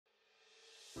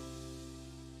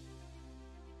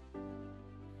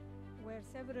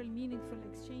where several meaningful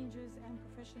exchanges and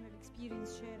professional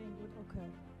experience sharing would occur.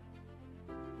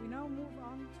 We now move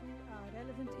on to a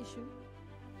relevant issue,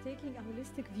 taking a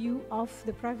holistic view of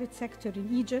the private sector in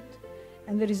Egypt,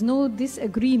 and there is no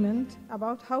disagreement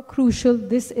about how crucial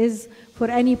this is for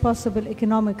any possible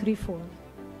economic reform.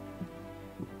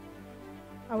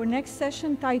 Our next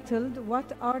session, titled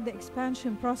 "What are the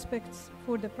expansion prospects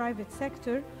for the private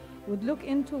sector?" would look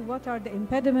into what are the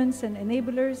impediments and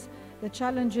enablers, the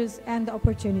challenges and the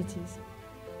opportunities.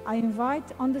 I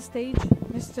invite on the stage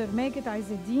Mr. Maged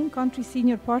Izzeddin, Country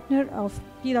Senior Partner of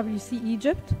PwC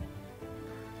Egypt.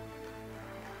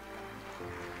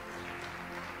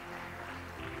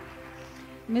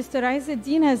 Mr.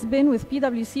 Izzeddin has been with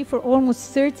PwC for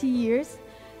almost 30 years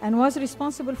and was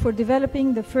responsible for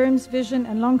developing the firm's vision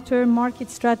and long-term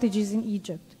market strategies in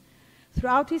Egypt.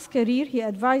 Throughout his career, he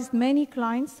advised many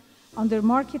clients on their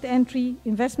market entry,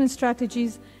 investment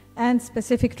strategies, and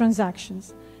specific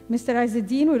transactions. Mr.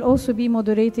 Izzeddin will also be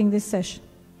moderating this session.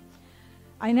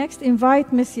 I next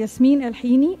invite Ms. Yasmine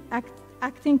El-Hini,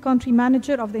 Acting Country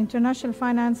Manager of the International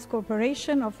Finance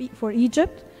Corporation for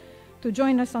Egypt, to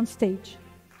join us on stage.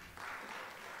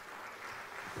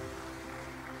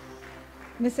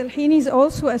 Ms. El-Hini is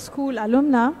also a school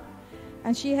alumna,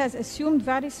 and she has assumed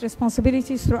various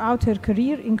responsibilities throughout her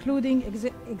career, including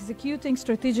executing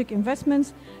strategic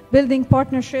investments, building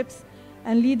partnerships,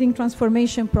 and leading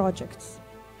transformation projects.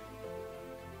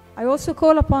 I also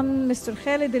call upon Mr.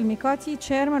 Khaled El-Mikati,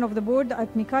 Chairman of the Board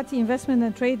at Mikati Investment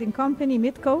and Trading Company,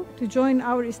 MITCO, to join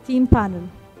our esteemed panel.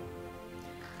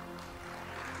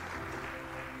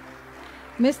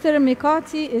 Mr.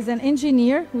 Mikati is an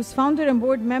engineer who's founder and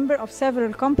board member of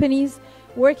several companies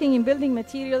working in building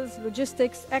materials,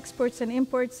 logistics, exports and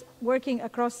imports, working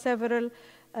across several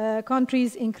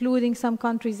countries, including some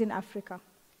countries in Africa.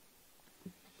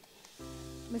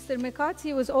 Mr.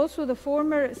 Mikati was also the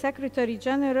former Secretary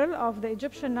General of the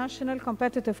Egyptian National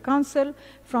Competitive Council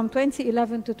from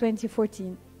 2011 to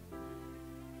 2014.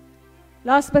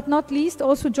 Last but not least,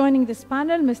 also joining this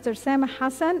panel, Mr. Sameh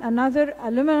Hassan, another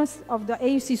alumnus of the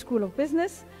AUC School of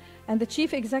Business and the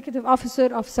Chief Executive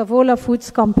Officer of Savola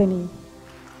Foods Company.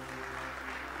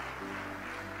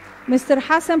 Mr.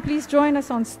 Hassan, please join us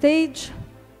on stage.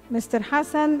 Mr.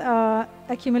 Hassan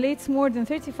accumulates more than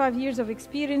 35 years of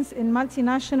experience in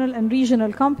multinational and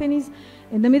regional companies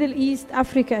in the Middle East,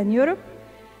 Africa, and Europe.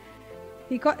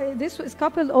 This was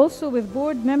coupled also with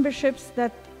board memberships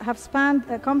that have spanned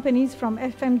companies from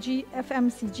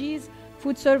FMCGs,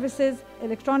 food services,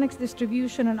 electronics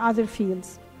distribution, and other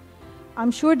fields.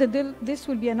 I'm sure that this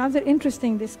will be another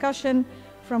interesting discussion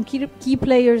from key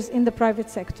players in the private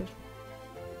sector.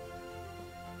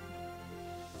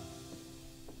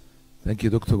 Thank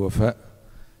you, Dr. Wafa.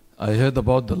 I heard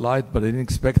about the light, but I didn't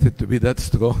expect it to be that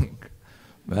strong.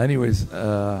 But anyways,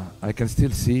 I can still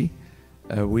see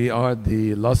we are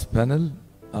the last panel.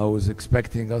 I was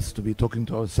expecting us to be talking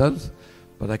to ourselves,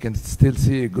 but I can still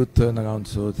see a good turnaround.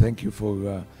 So thank you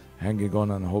for hanging on,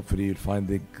 and hopefully you'll find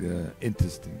it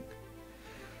interesting.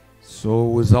 So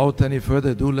without any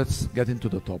further ado, let's get into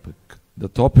the topic. The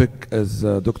topic, as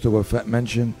Dr. Wafa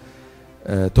mentioned,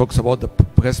 talks about the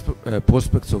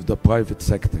prospects of the private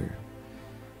sector.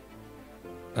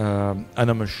 And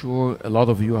I'm sure a lot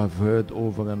of you have heard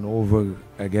over and over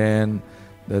again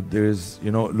that there's,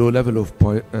 low level of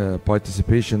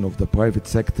participation of the private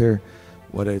sector,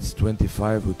 whether it's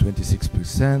 25 or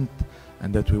 26%,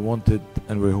 and that we wanted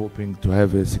and we're hoping to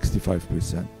have a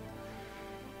 65%.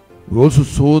 We also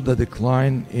saw the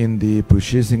decline in the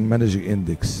Purchasing Manager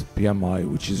Index, PMI,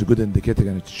 which is a good indicator,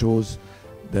 and it shows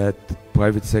that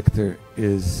private sector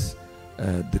is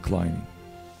declining.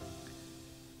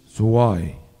 So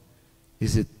why?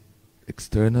 Is it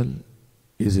external?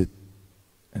 Is it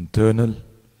internal?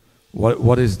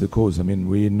 What is the cause? I mean,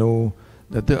 we know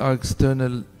that there are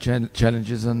external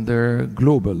challenges and they're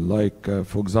global. Like,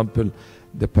 for example,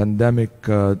 the pandemic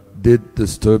did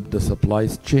disturb the supply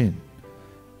chain.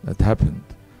 That happened.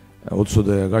 Also,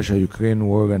 the Russia-Ukraine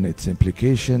war and its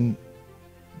implication,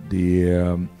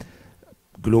 the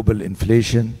global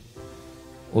inflation.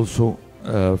 Also,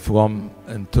 from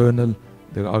internal,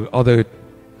 there are other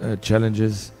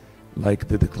challenges like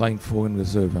the declined foreign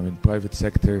reserve. I mean, private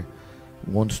sector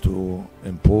wants to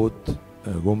import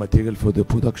raw material for their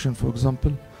production, for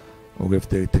example, or if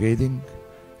they're trading.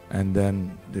 And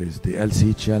then there's the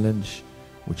LC challenge,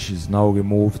 which is now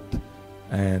removed,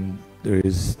 and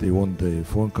they want the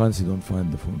foreign currency, don't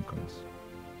find the foreign currency.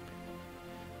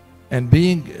 And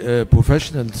being a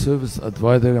professional service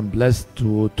advisor, I'm blessed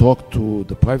to talk to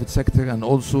the private sector and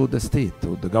also the state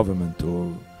or the government.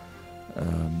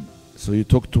 So you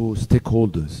talk to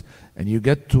stakeholders and you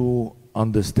get to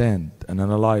understand and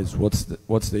analyze what's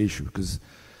the issue, because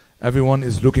everyone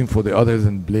is looking for the others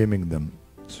and blaming them.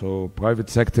 So private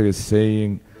sector is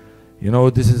saying, you know,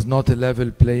 this is not a level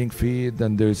playing field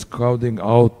and there's crowding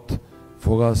out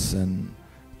for us and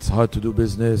it's hard to do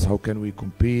business. How can we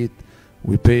compete?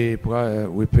 We pay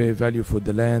value for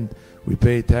the land. We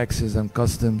pay taxes and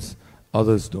customs.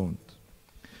 Others don't.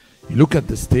 You look at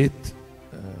the state,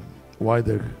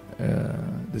 wider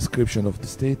description of the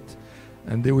state,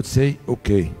 and they would say,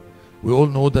 okay, we all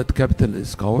know that capital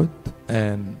is coward,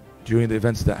 and during the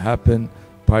events that happened,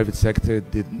 private sector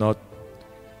did not,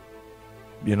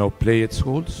 you know, play its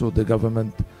role, so the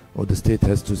government or the state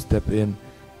has to step in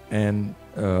and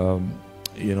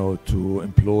you know, to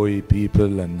employ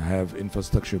people and have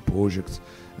infrastructure projects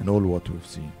and all what we've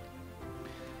seen.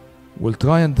 We'll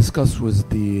try and discuss with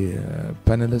the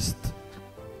panelists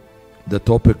the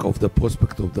topic of the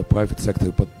prospect of the private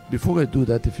sector, but before I do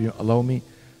that, if you allow me,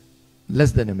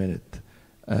 less than a minute.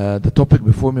 The topic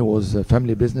before me was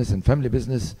family business, and family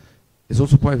business is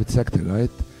also private sector,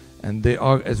 right? And they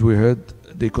are, as we heard,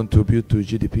 they contribute to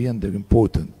GDP and they're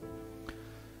important.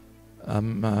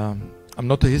 I'm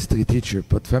not a history teacher,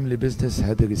 but family business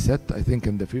had a reset, I think,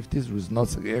 in the 50s with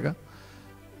Nasser era.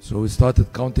 So we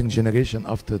started counting generation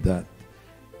after that.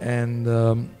 And,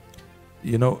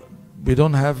 you know, we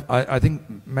don't have, I think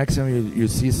maximum you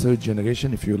see third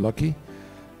generation if you're lucky.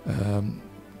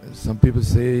 Some people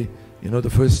say, you know, the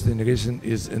first generation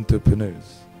is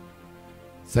entrepreneurs.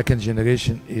 Second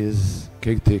generation is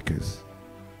caretakers.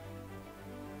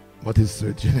 What is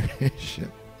third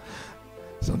generation?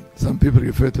 Some people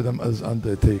refer to them as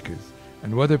undertakers.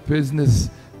 And whether business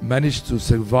managed to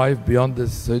survive beyond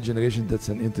this third generation, that's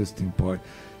an interesting part.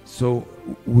 So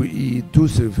we do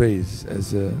surveys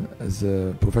as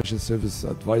a professional service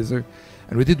advisor,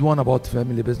 and we did one about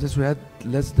family business. We had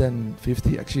less than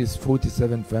 50, actually it's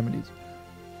 47 families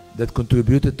that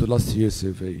contributed to last year's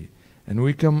survey. And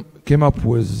we came up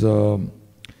with a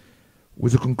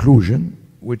conclusion,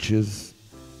 which is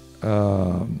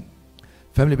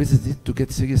family business need to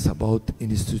get serious about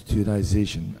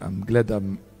institutionalization. I'm glad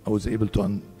I was able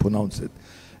to pronounce it.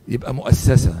 يبقى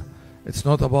مؤسسة. It's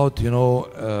not about, you know,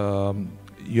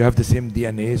 you have the same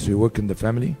DNA, so you work in the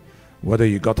family, whether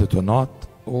you got it or not,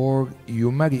 or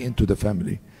you marry into the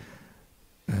family.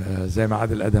 زي ما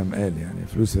عادل أدهم قال يعني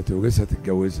فلوسها تورثها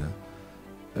تتجوزها.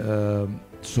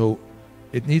 So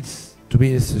it needs to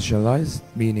be institutionalized,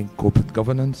 meaning corporate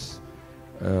governance,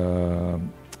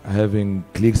 having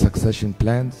clear succession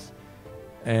plans,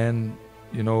 and,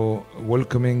 you know,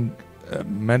 welcoming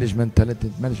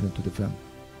talented management to the family.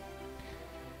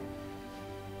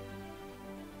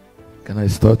 Can I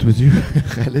start with you,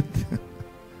 Khalid?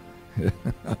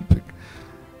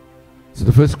 So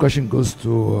the first question goes to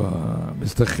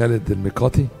Mr. Khalid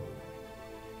Al-Mikati.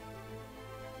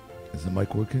 Is the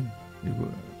mic working?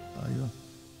 أيوة.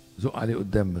 زق عليه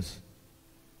قدام بس.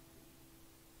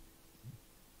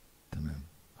 تمام.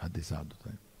 حد يساعده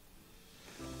طيب.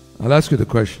 I'll ask you the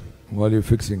question while you're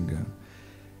fixing.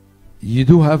 You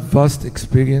do have vast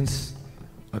experience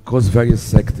across various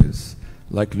sectors,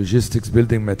 like logistics,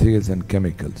 building materials and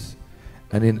chemicals,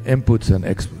 and in inputs and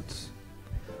exports.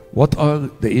 What are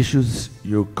the issues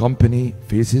your company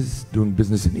faces doing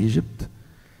business in Egypt?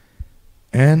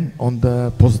 And on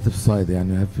the positive side,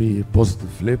 يعني have a positive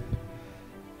flip,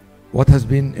 what has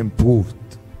been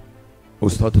improved or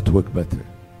started to work better?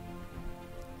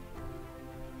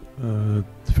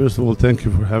 First of all, thank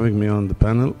you for having me on the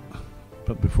panel.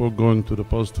 But before going to the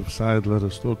positive side, let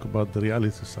us talk about the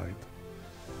reality side.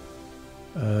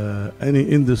 Any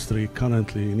industry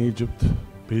currently in Egypt,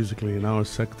 basically in our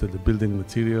sector, the building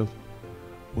material,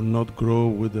 will not grow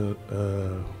with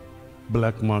a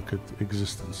black market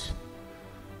existence.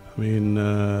 I mean,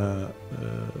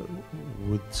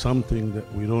 with something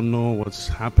that we don't know what's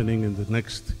happening in the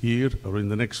next year or in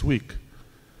the next week.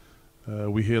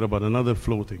 We hear about another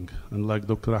floating, and like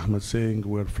Dr. Ahmed saying,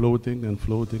 we're floating and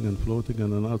floating and floating,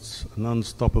 and it's an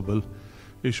unstoppable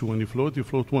issue. When you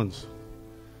float once.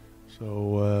 So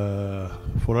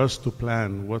for us to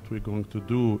plan what we're going to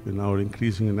do in our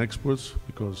increasing in exports,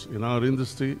 because in our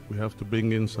industry, we have to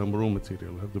bring in some raw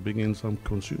material, we have to bring in some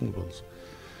consumables.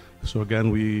 So again,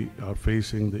 we are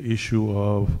facing the issue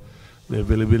of the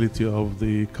availability of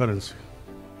the currency,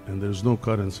 and there's no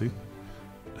currency.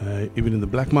 Even in the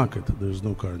black market, there's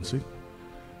no currency.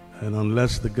 And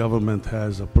unless the government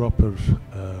has a proper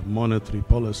monetary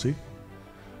policy,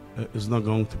 it's not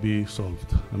going to be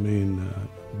solved. I mean,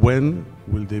 when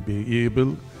will they be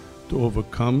able to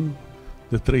overcome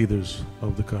the traders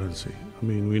of the currency? I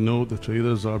mean, we know the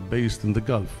traders are based in the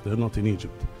Gulf, they're not in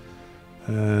Egypt.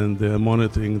 and they're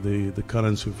monitoring the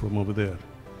currency from over there.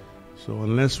 So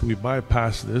unless we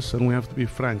bypass this, and we have to be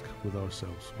frank with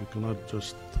ourselves, we cannot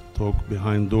just talk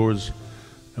behind doors,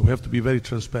 and we have to be very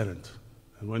transparent.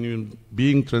 And when you're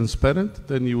being transparent,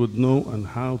 then you would know on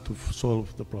how to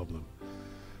solve the problem.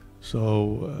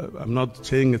 So I'm not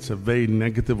saying it's a very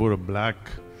negative or a black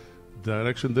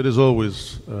direction. There is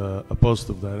always a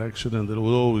positive direction, and there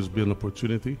will always be an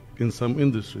opportunity in some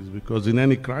industries, because in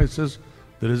any crisis,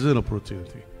 there is an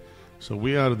opportunity. So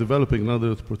we are developing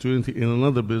another opportunity in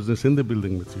another business in the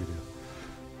building material.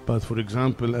 But for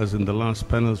example, as in the last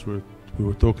panels, we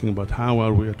were talking about how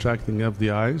are we attracting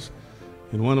FDIs.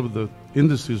 In one of the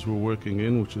industries we're working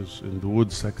in, which is in the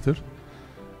wood sector,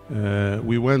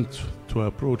 we went to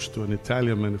approach to an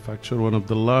Italian manufacturer, one of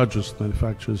the largest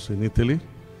manufacturers in Italy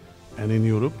and in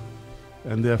Europe,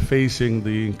 and they are facing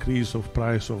the increase of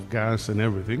price of gas and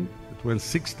everything. It went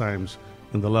 6 times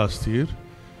in the last year,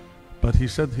 but he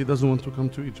said he doesn't want to come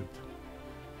to Egypt.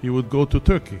 He would go to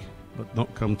Turkey, but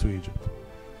not come to Egypt,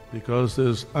 because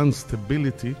there's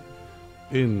instability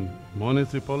in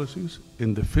monetary policies,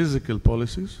 in the physical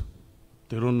policies.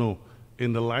 They don't know,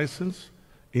 in the license,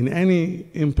 in any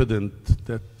impediment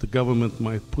that the government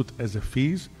might put as a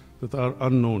fees that are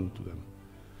unknown to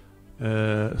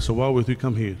them. So why would we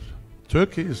come here?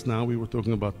 Turkey is now, we were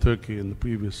talking about Turkey in the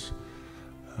previous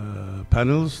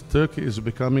panels, Turkey is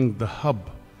becoming the hub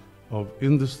of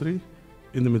industry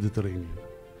in the Mediterranean.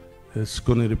 It's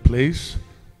going to replace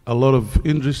a lot of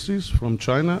industries from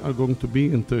China are going to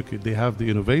be in Turkey. They have the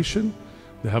innovation,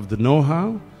 they have the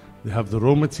know-how, they have the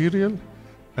raw material,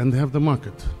 and they have the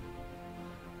market.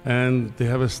 And they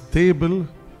have a stable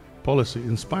policy,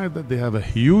 in spite that they have a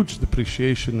huge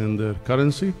depreciation in their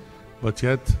currency, but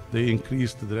yet they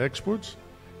increased their exports.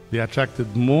 They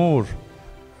attracted more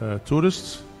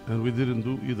tourists, and we didn't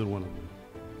do either one of them.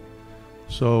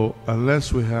 So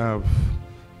unless we have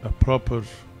a proper,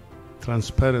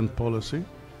 transparent policy,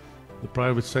 the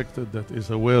private sector that is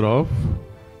aware of,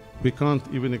 we can't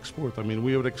even export. I mean,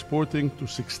 we are exporting to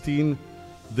 16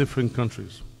 different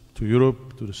countries, to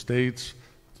Europe, to the States,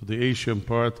 to the Asian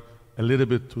part, a little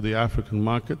bit to the African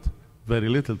market, very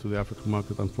little to the African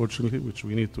market, unfortunately, which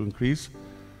we need to increase.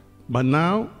 But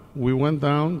now we went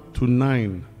down to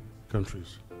 9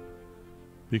 countries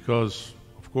because,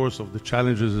 of course, of the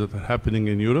challenges that are happening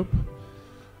in Europe.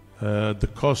 The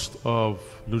cost of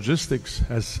logistics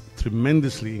has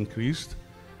tremendously increased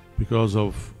because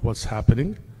of what's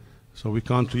happening. So we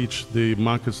can't reach the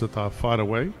markets that are far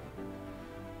away.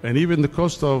 And even the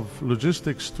cost of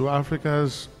logistics to Africa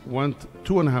has went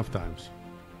 2.5 times.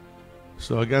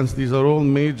 So again, these are all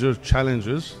major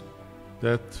challenges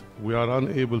that we are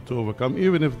unable to overcome,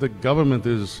 even if the government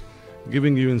is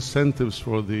giving you incentives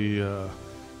for the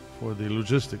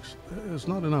logistics. It's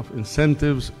not enough.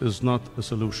 Incentives is not a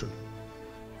solution.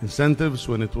 Incentives,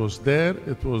 when it was there,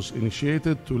 it was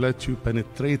initiated to let you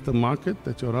penetrate the market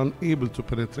that you're unable to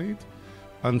penetrate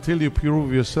until you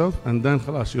prove yourself, and then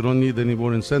khalas, you don't need any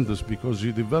more incentives because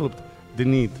you developed the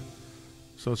need.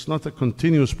 So it's not a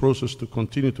continuous process to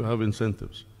continue to have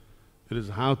incentives. It is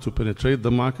how to penetrate the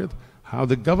market, how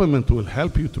the government will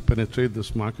help you to penetrate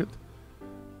this market,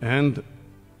 and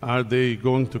are they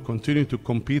going to continue to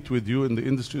compete with you in the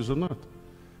industries or not?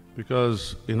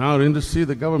 Because in our industry,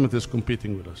 the government is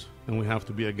competing with us, and we have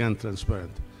to be, again,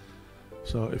 transparent.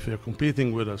 So if they're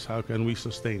competing with us, how can we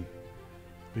sustain?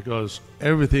 Because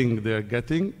everything they're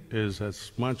getting is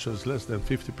as much as less than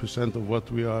 50% of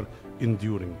what we are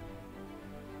enduring.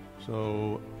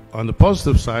 So on the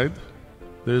positive side,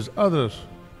 there's other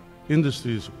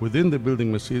industries within the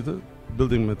building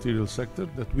material sector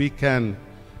that we can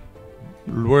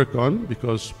work on,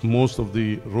 because most of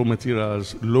the raw material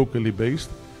is locally based,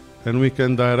 and we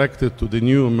can direct it to the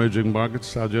new emerging markets.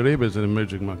 Saudi Arabia is an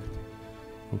emerging market,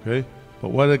 okay? But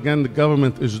what again the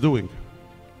government is doing?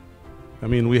 I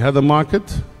mean, we had a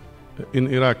market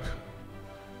in Iraq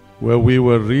where we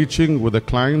were reaching with a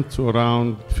client to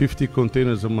around 50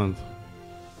 containers a month.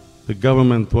 The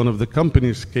government, one of the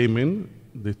companies came in,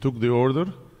 they took the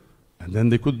order, and then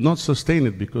they could not sustain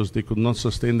it because they could not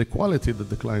sustain the quality that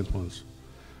the client wants.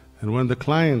 And when the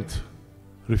client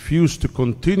refused to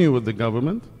continue with the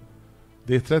government,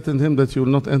 they threatened him that you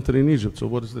will not enter in Egypt. So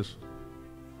what is this?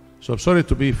 So I'm sorry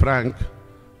to be frank,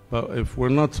 but if we're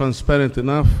not transparent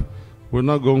enough, we're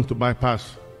not going to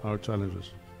bypass our challenges.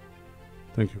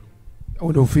 Thank you.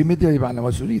 ولو في ميديا يبقى على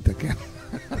مسؤوليتك.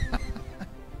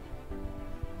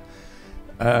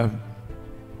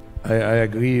 I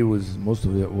agree with most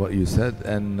of what you said,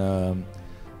 and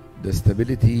the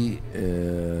stability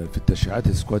في التشريعات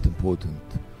is quite important.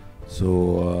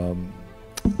 So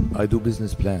I do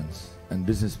business plans, and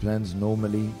business plans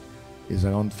normally is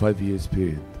around 5 years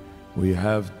period, where you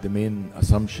have the main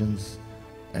assumptions,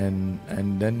 and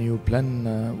then you plan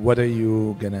whether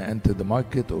you're gonna enter the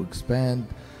market or expand.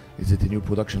 Is it a new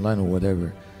production line or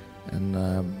whatever? And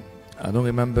I don't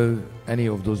remember any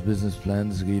of those business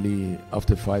plans really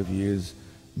after 5 years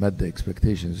met the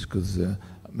expectations, because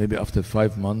maybe after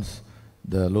 5 months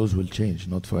the laws will change,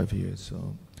 not 5 years. So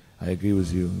I agree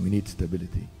with you. We need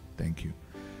stability. Thank you.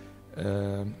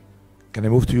 Can I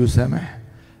move to you, Sameh?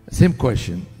 Same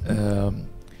question.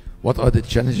 What are the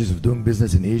challenges of doing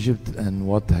business in Egypt, and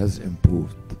what has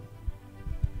improved?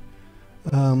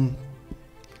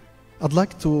 I'd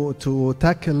like to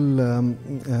tackle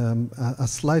a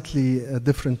slightly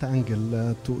different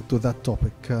angle to that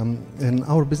topic. In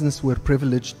our business, we're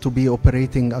privileged to be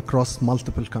operating across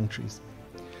multiple countries.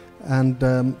 And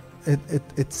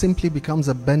it simply becomes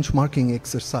a benchmarking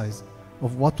exercise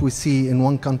of what we see in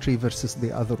one country versus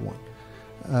the other one.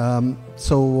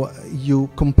 So you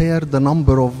compare the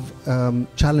number of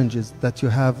challenges that you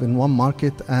have in one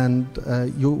market, and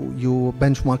you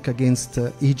benchmark against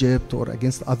Egypt or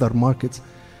against other markets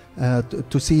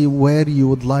to see where you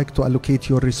would like to allocate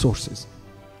your resources.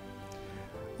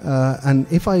 And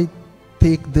if I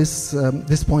take this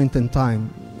point in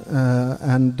time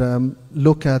and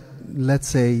look at, let's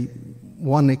say,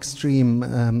 one extreme,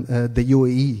 the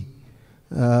UAE,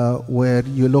 where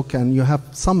you look and you have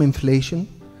some inflation,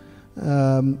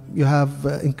 you have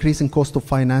increasing cost of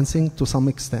financing to some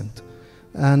extent,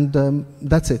 and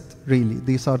that's it, really.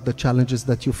 These are the challenges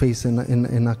that you face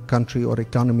in a country or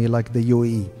economy like the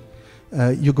UAE.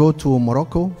 You go to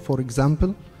Morocco, for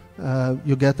example,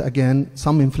 you get again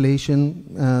some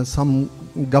inflation, some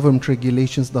government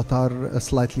regulations that are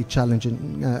slightly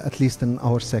challenging, at least in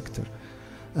our sector.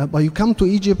 But you come to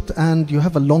Egypt and you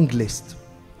have a long list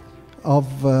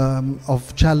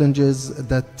of challenges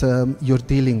that you're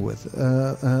dealing with.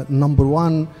 Number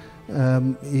one,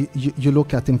 you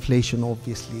look at inflation,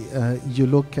 obviously. You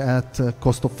look at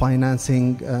cost of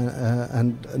financing,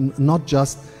 and not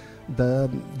just the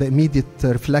immediate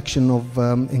reflection of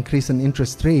increase in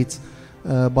interest rates,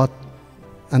 but,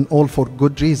 and all for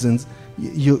good reasons,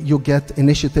 you get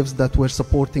initiatives that were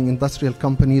supporting industrial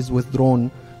companies withdrawn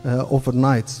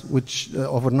overnight, which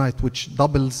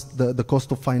doubles the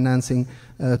cost of financing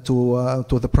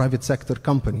to the private sector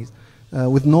companies,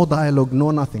 with no dialogue,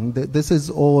 no nothing. This is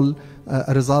all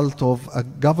a result of a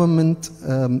government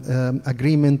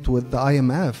agreement with the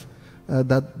IMF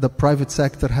that the private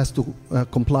sector has to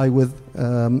comply with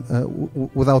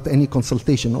without any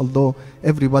consultation, although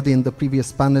everybody in the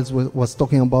previous panels was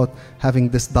talking about having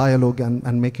this dialogue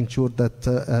and making sure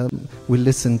that we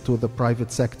listen to the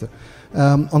private sector.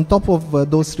 On top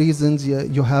of those reasons,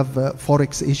 you have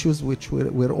forex issues, which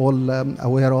we're all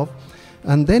aware of.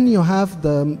 And then you have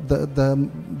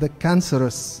the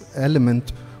cancerous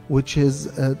element, which is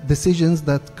decisions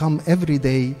that come every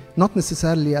day, not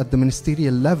necessarily at the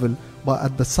ministerial level, but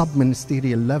at the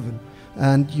sub-ministerial level.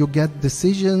 And you get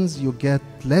decisions, you get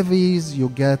levies, you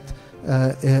get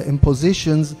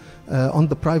impositions on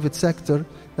the private sector,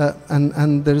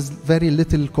 and there's very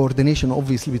little coordination,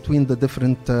 obviously, between the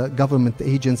different government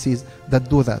agencies that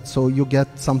do that. So you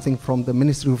get something from the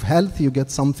Ministry of Health, you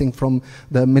get something from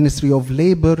the Ministry of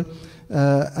Labor,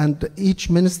 and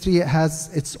each ministry has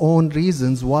its own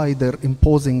reasons why they're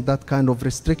imposing that kind of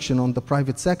restriction on the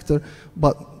private sector,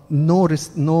 but no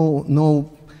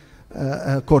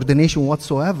coordination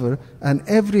whatsoever, and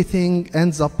everything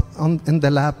ends up in the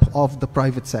lap of the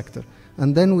private sector.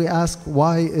 And then we ask,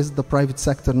 why is the private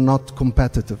sector not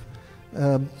competitive?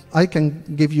 I can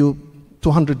give you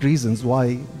 200 reasons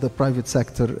why the private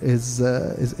sector is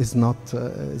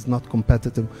not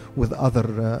competitive with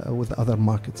other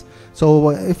markets. So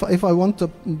if I want to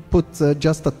put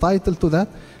just a title to that,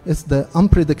 it's the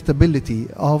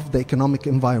unpredictability of the economic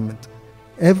environment.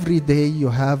 Every day you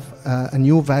have a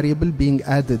new variable being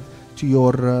added to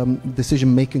your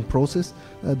decision-making process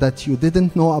that you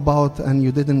didn't know about and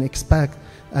you didn't expect,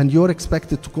 and you're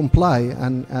expected to comply.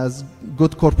 And as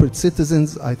good corporate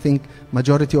citizens, I think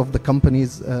majority of the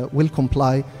companies will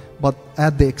comply, but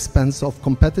at the expense of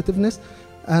competitiveness.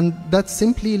 And that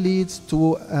simply leads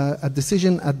to a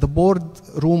decision at the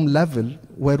boardroom level,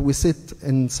 where we sit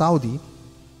in Saudi,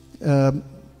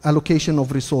 allocation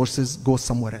of resources goes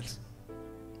somewhere else.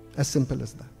 As simple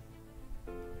as that.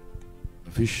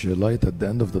 مفيش light at the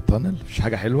end of the tunnel؟ مفيش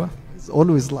حاجة حلوة؟ It's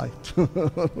always light.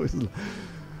 Always light.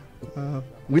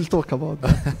 We'll talk about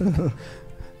that.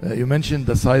 You mentioned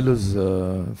the silos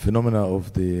phenomena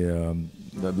of the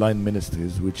line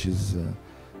ministries, which is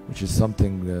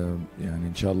something,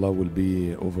 inshallah, will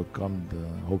be overcome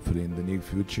hopefully in the near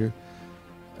future.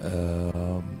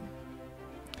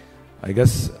 I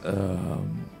guess,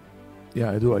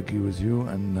 yeah, I do agree with you,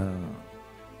 and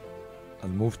I'll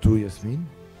move to Yasmine.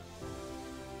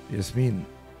 Yasmine,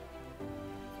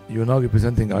 you're now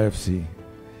representing IFC.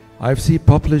 IFC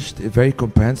published a very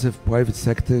comprehensive private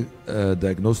sector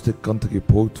diagnostic country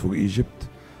report for Egypt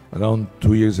around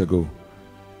 2 years ago.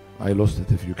 I lost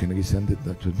it. If you can resend it,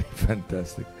 that would be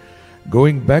fantastic.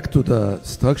 Going back to the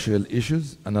structural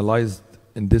issues analyzed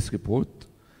in this report,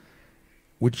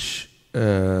 which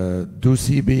do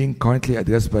see being currently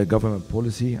addressed by government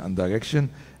policy and direction,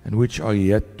 and which are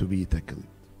yet to be tackled.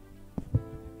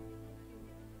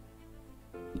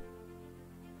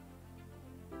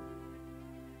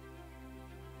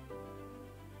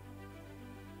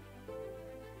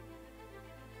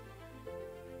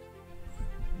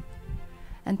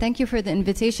 And thank you for the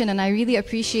invitation, and I really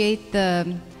appreciate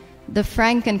the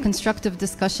frank and constructive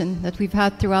discussion that we've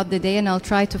had throughout the day, and I'll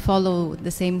try to follow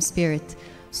the same spirit.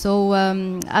 So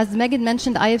as Megan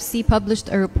mentioned, IFC published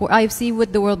a report, IFC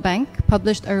with the World Bank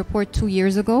published a report 2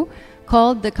 years ago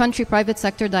called the Country Private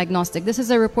Sector Diagnostic. This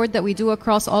is a report that we do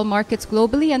across all markets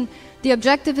globally, and the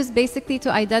objective is basically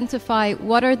to identify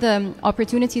what are the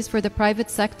opportunities for the private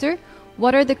sector,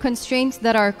 what are the constraints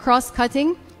that are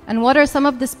cross-cutting, and what are some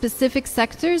of the specific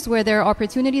sectors where there are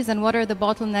opportunities, and what are the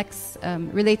bottlenecks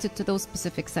related to those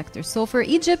specific sectors. So for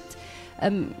Egypt,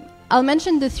 I'll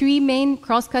mention the 3 main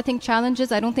cross-cutting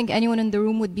challenges. I don't think anyone in the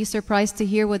room would be surprised to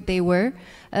hear what they were.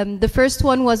 The first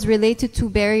one was related to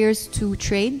barriers to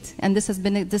trade, and this has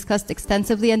been discussed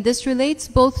extensively, and this relates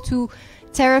both to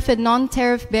tariff and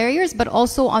non-tariff barriers, but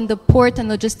also on the port and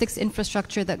logistics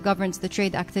infrastructure that governs the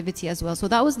trade activity as well. So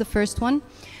that was the first one.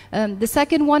 The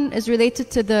second one is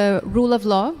related to the rule of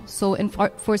law, so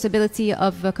enforceability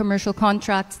of commercial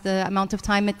contracts, the amount of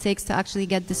time it takes to actually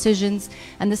get decisions,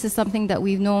 and this is something that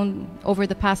we've known over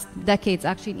the past decades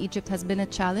actually in Egypt has been a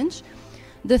challenge.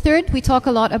 The third we talk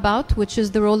a lot about, which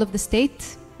is the role of the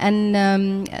state, and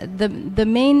the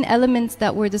main elements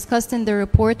that were discussed in the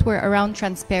report were around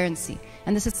transparency,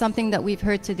 and this is something that we've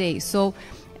heard today. So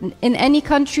in any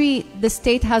country, the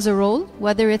state has a role,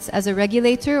 whether it's as a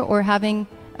regulator or having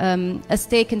a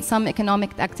stake in some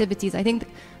economic activities. I think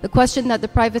the question that the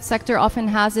private sector often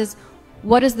has is,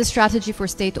 what is the strategy for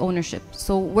state ownership?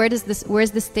 So where's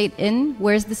the state in,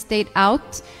 where's the state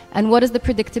out, and what is the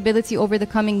predictability over the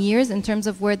coming years in terms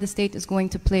of where the state is going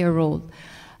to play a role?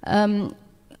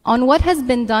 On what has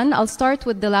been done, I'll start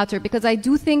with the latter, because I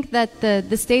do think that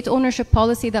the state ownership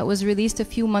policy that was released a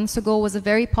few months ago was a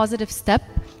very positive step.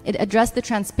 It addressed the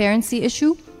transparency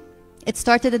issue. It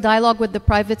started a dialogue with the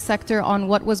private sector on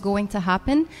what was going to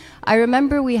happen. I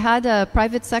remember we had a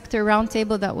private sector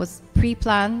roundtable that was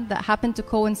pre-planned that happened to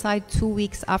coincide 2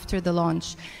 weeks after the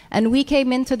launch. And we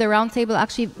came into the roundtable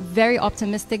actually very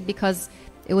optimistic because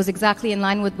it was exactly in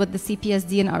line with what the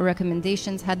CPSD and our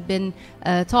recommendations had been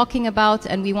talking about,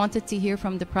 and we wanted to hear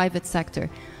from the private sector.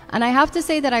 And I have to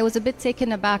say that I was a bit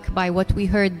taken aback by what we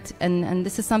heard, and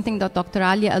this is something that Dr.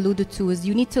 Alia alluded to, is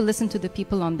you need to listen to the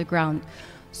people on the ground.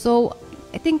 So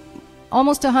I think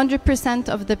almost 100%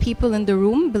 of the people in the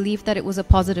room believed that it was a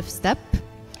positive step.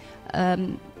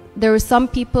 There were some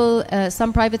people,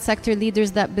 some private sector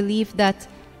leaders that believed that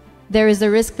there is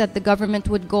a risk that the government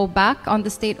would go back on the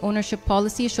state ownership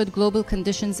policy should global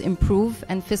conditions improve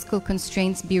and fiscal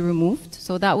constraints be removed.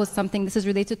 So that was something, this is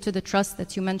related to the trust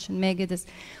that you mentioned, Megid, is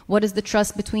what is the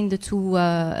trust between the two?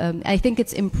 I think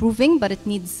it's improving, but it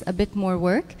needs a bit more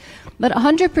work. But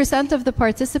 100% of the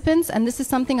participants, and this is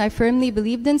something I firmly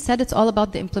believed in, said it's all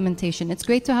about the implementation. It's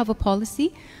great to have a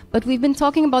policy, but we've been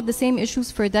talking about the same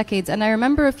issues for decades. And I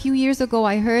remember a few years ago,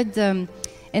 I heard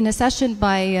in a session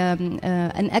by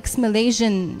an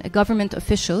ex-Malaysian government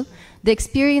official, the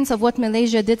experience of what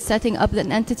Malaysia did setting up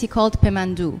an entity called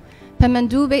Pemandu.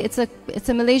 Pemandu, it's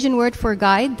a Malaysian word for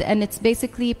guide, and it's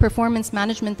basically performance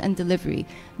management and delivery.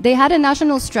 They had a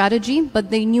national strategy, but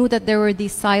they knew that there were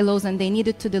these silos and they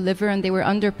needed to deliver and they were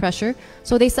under pressure.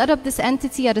 So they set up this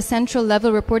entity at a central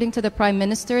level reporting to the Prime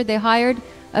Minister. They hired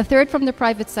a third from the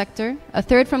private sector, a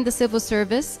third from the civil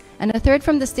service, and a third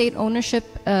from the state ownership,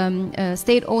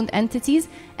 state-owned entities,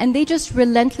 and they just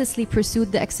relentlessly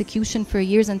pursued the execution for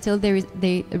years until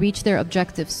they reached their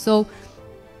objectives. So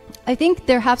I think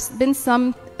there have been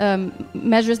some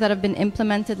measures that have been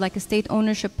implemented, like a state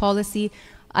ownership policy.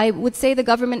 I would say the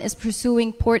government is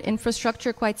pursuing port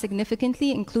infrastructure quite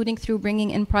significantly, including through bringing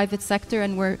in private sector,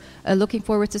 and we're looking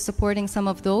forward to supporting some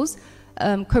of those.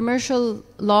 Commercial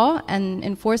law and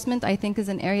enforcement, I think, is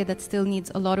an area that still needs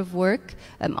a lot of work.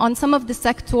 On some of the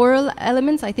sectoral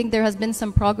elements, I think there has been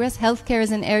some progress. Healthcare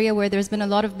is an area where there's been a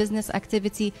lot of business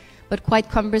activity, but quite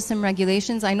cumbersome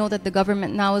regulations. I know that the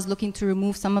government now is looking to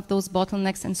remove some of those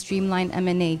bottlenecks and streamline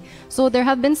M&A. So there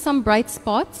have been some bright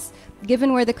spots.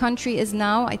 Given where the country is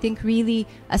now, I think really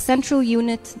a central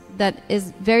unit that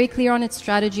is very clear on its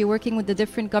strategy, working with the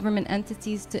different government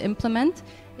entities to implement,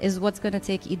 is what's going to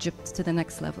take Egypt to the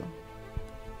next level.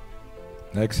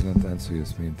 Excellent answer,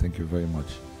 Yasmine. Thank you very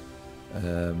much.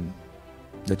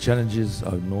 The challenges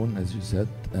are known, as you said,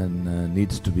 and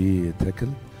needs to be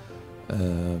tackled.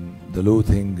 The law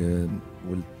thing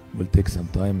will take some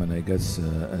time, and I guess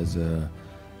as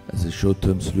a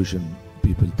short-term solution,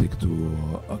 people take to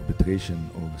arbitration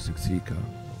or Siksika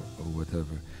or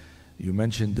whatever. You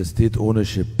mentioned the state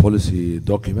ownership policy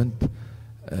document.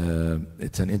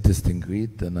 It's an interesting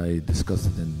read, and I discussed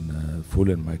it in full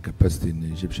in my capacity in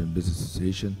the Egyptian Business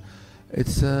Association.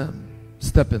 It's a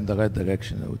step in the right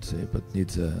direction, I would say, but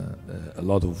needs a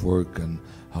lot of work. And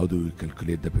how do we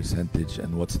calculate the percentage,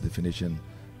 and what's the definition?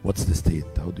 What's the state?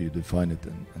 How do you define it,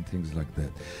 and things like that?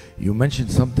 You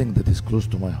mentioned something that is close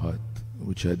to my heart,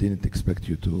 which I didn't expect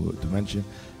you to mention.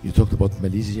 You talked about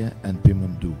Malaysia and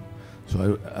Pemandu.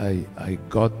 So I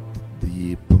got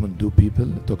the Pemandu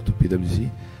people, I talked to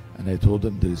PwC, and I told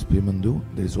them there is Pemandu.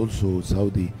 There is also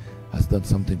Saudi has done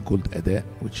something called ADA,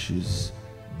 which is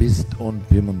based on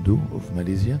Pemandu of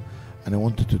Malaysia, and I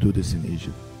wanted to do this in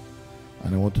Egypt.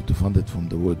 And I wanted to fund it from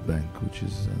the World Bank, which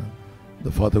is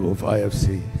the father of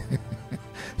IFC.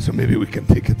 So maybe we can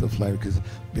take it offline, because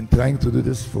I've been trying to do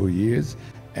this for years,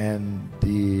 and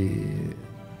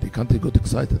the country got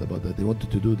excited about that. They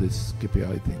wanted to do this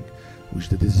KPI thing, which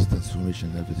the digital transformation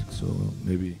and everything. So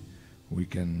maybe we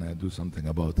can do something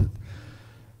about it.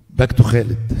 Back to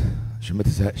Khalid. عشان ما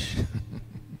تزهقش.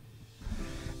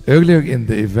 Earlier in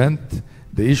the event,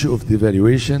 the issue of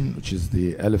devaluation, which is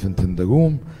the elephant in the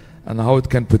room, and how it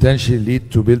can potentially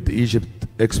lead to build Egypt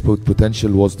export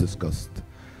potential was discussed.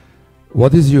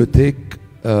 What is your take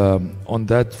on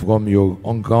that from your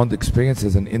on-ground experience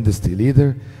as an industry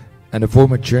leader and a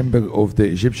former chairman of the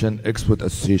Egyptian Export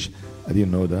Association? I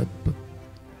didn't know that, but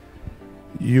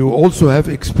you also have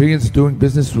experience doing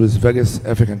business with various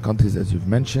African countries, as you've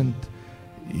mentioned.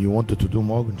 You wanted to do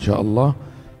more, inshallah.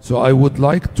 So I would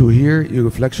like to hear your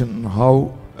reflection on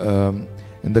how,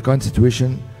 in the current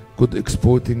situation, could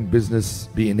exporting business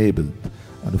be enabled?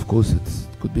 And of course, it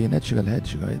could be a natural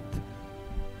hedge, right?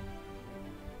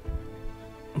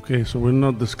 Okay, so we're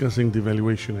not discussing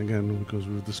devaluation again, because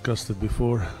we've discussed it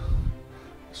before.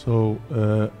 So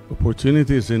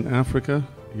opportunities in Africa,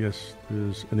 yes,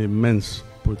 there's an immense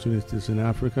opportunities in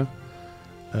Africa,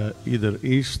 either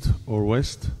east or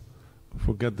west.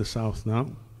 Forget the south now,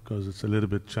 because it's a little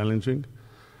bit challenging.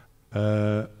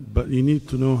 But you need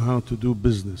to know how to do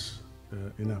business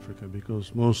in Africa,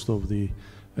 because most of the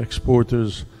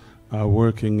exporters are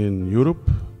working in Europe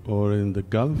or in the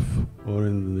Gulf or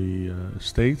in the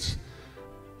States,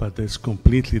 but it's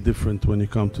completely different when you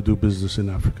come to do business in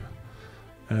Africa.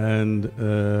 And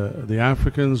the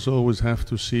Africans always have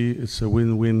to see it's a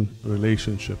win-win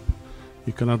relationship.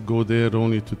 You cannot go there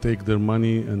only to take their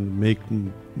money and make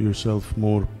yourself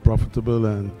more profitable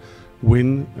and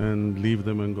win and leave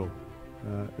them and go.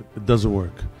 It doesn't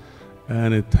work.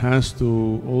 And it has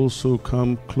to also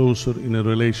come closer in a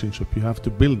relationship. You have to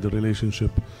build the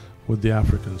relationship with the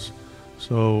Africans.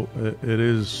 So it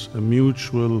is a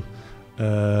mutual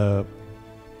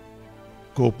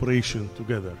cooperation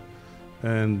together.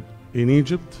 And in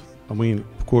Egypt, I mean,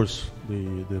 of course,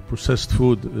 the processed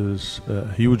food is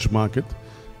a huge market.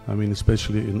 I mean,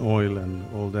 especially in oil and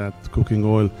all that, cooking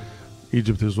oil.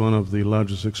 Egypt is one of the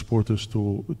largest exporters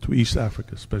to East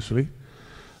Africa, especially.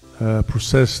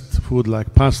 Processed food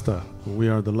like pasta, we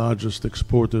are the largest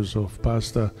exporters of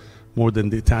pasta, more than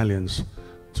the Italians,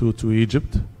 to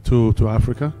Egypt, to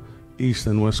Africa, East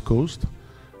and West Coast.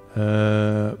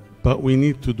 But we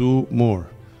need to do more.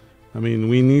 I mean,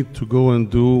 we need to go and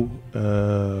do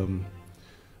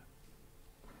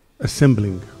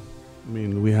assembling. I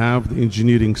mean, we have the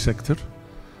engineering sector.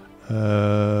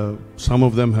 Some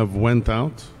of them have went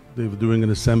out. They're doing an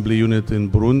assembly unit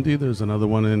in Burundi. There's another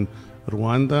one in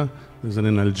Rwanda. There's one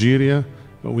in Algeria.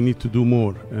 But we need to do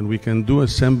more. And we can do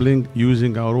assembling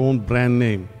using our own brand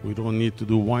name. We don't need to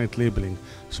do white labeling.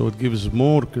 So it gives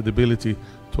more credibility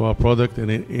to our product, and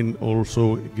it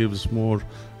also gives more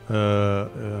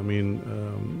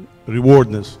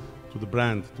rewardness to the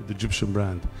brand, to the Egyptian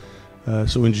brand.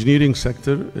 So engineering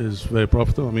sector is very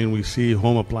profitable. I mean, we see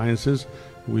home appliances,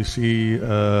 we see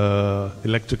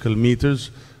electrical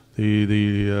meters,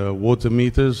 the water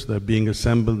meters that are being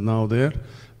assembled now there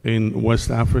in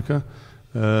West Africa.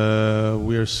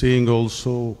 We are seeing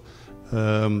also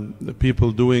the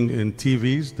people doing in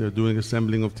TVs. They're doing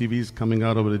assembling of TVs coming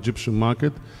out of the Egyptian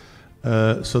market.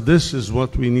 So this is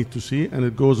what we need to see, and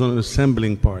it goes on an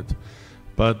assembling part.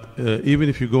 But even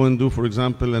if you go and do, for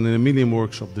example, an aluminium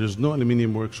workshop, there's no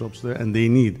aluminium workshops there, and they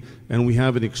need. And we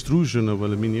have an extrusion of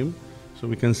aluminium, so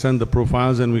we can send the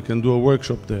profiles and we can do a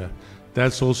workshop there.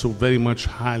 That's also very much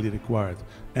highly required,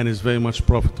 and is very much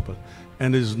profitable.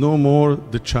 And is no more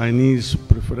the Chinese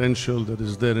preferential that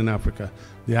is there in Africa.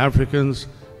 The Africans,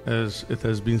 as it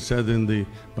has been said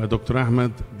by Dr.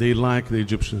 Ahmed, they like the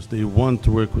Egyptians. They want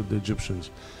to work with the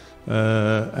Egyptians.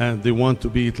 And they want to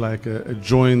be like a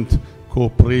joint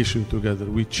cooperation together.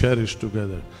 We cherish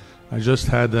together. I just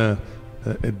had a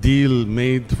deal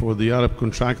made for the Arab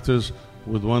contractors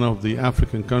with one of the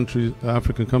African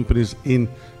companies in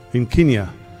Kenya.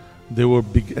 They were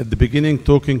at the beginning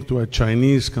talking to a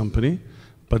Chinese company,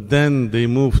 but then they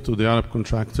moved to the Arab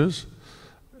contractors.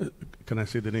 Can I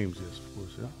say the names? Yes, of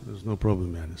course. Yeah, there's no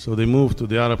problem, man. So they moved to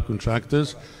the Arab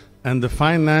contractors, and the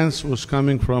finance was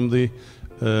coming from the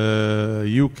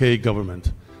UK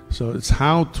government. So it's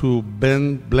how to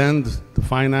blend the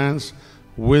finance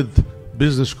with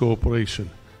business cooperation.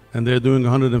 And they're doing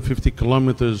 150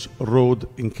 kilometers road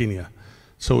in Kenya.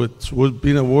 So it's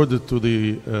been awarded to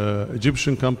the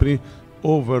Egyptian company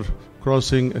over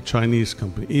crossing a Chinese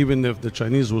company, even if the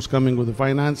Chinese was coming with the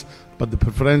finance, but the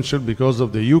preferential, because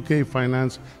of the UK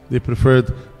finance, they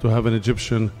preferred to have an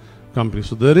Egyptian company.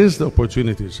 So there is the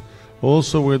opportunities.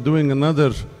 Also, we're doing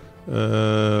another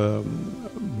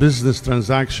business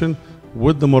transaction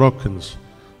with the Moroccans.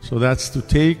 So that's to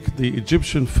take the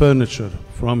Egyptian furniture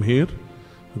from here,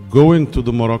 going to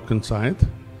the Moroccan side,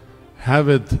 have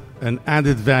it an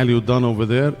added value done over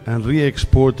there, and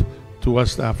re-export to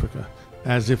West Africa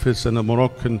as if it's a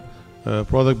Moroccan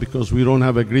product, because we don't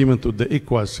have agreement with the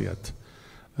IPOs yet.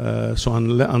 So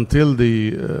until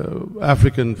the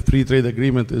African Free Trade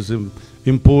Agreement is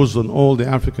imposed on all the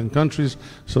African countries,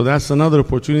 so that's another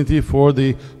opportunity for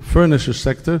the furniture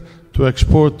sector to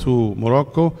export to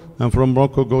Morocco, and from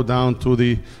Morocco go down to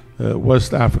the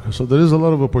West Africa. So there is a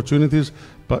lot of opportunities,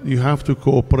 but you have to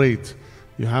cooperate.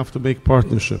 You have to make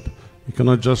partnership. You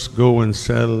cannot just go and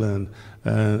sell and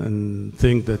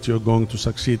think that you're going to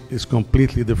succeed. It's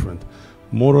completely different.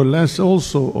 More or less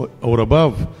also, or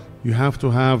above, you have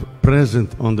to have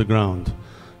present on the ground.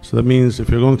 So that means if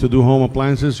you're going to do home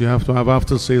appliances, you have to have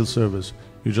after-sales service.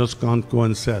 You just can't go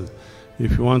and sell.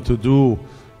 If you want to do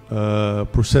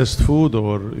processed food,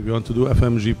 or if you want to do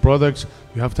FMG products,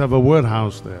 you have to have a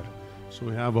warehouse there. So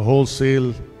we have a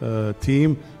wholesale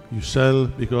team. You sell,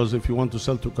 because if you want to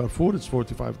sell to Carrefour, it's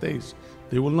 45 days.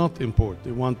 They will not import.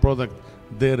 They want product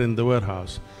there in the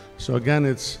warehouse. So again,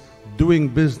 it's doing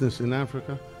business in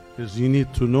Africa, is you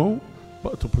need to know,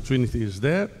 but opportunity is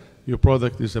there. Your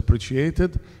product is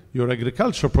appreciated. Your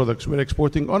agricultural products, we're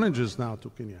exporting oranges now to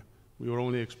Kenya. We were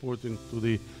only exporting to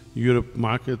the Europe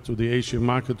market, to the Asian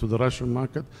market, to the Russian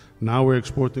market. Now we're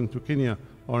exporting to Kenya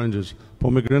oranges.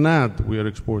 Pomegranate we are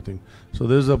exporting. So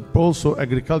there's also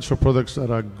agricultural products that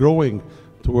are growing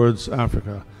towards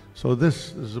Africa. So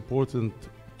this is important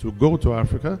to go to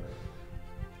Africa,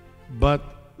 but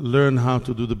learn how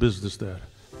to do the business there.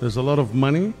 There's a lot of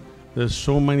money. There's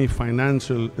so many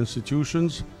financial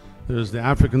institutions. There's the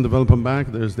African Development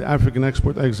Bank, there's the African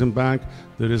Export-Export Bank,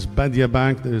 there is Badia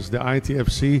Bank, there's the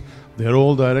ITFC. They're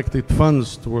all directed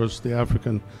funds towards the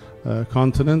African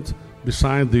continent,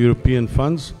 beside the European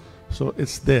funds. So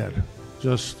it's there.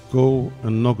 Just go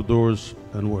and knock doors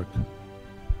and work.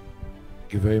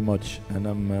 Thank you very much. And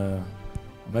I'm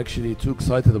actually too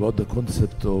excited about the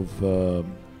concept of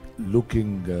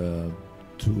looking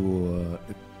to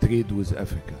trade with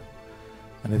Africa.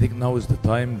 And I think now is the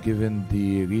time, given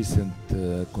the recent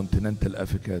Continental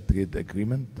Africa Trade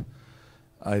Agreement.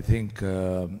 I think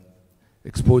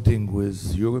exporting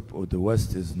with Europe or the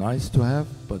West is nice to have,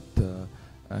 but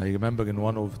I remember in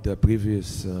one of the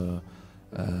previous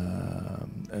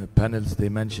panels they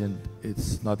mentioned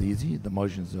it's not easy, the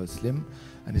margins are slim,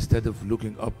 and instead of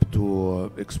looking up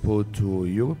to export to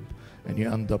Europe, and you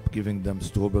end up giving them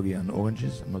strawberry and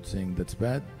oranges, I'm not saying that's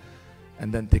bad,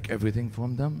 and then take everything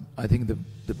from them. I think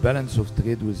the balance of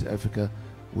trade with Africa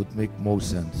would make more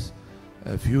sense.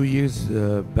 A few years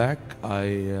back,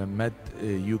 I met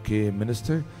a UK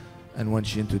minister, and when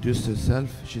she introduced herself,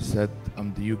 she said,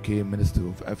 I'm the UK Minister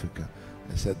of Africa.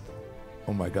 I said,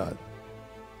 oh my God,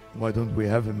 why don't we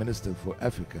have a minister for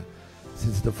Africa?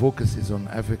 Since the focus is on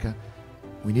Africa,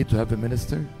 we need to have a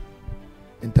minister.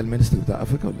 Intel Minister of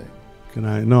Africa,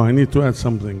 No, I need to add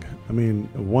something. I mean,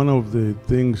 one of the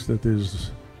things that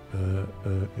is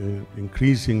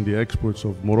increasing the exports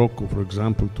of Morocco, for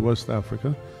example, to West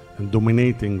Africa and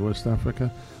dominating West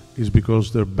Africa is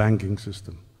because their banking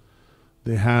system.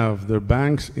 They have their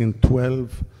banks in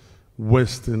 12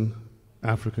 Western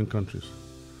African countries.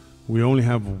 We only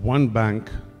have one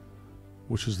bank,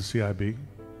 which is the CIB,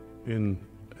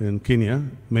 in Kenya,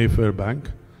 Mayfair Bank.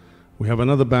 We have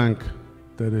another bank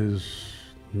that is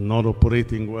not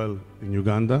operating well in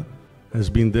Uganda, has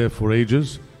been there for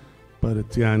ages, but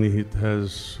it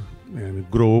has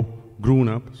grown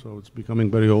up, so it's becoming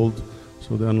very old,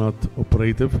 so they're not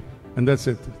operative, and that's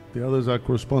it. The others are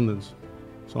correspondents.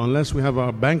 So unless we have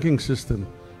our banking system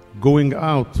going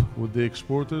out with the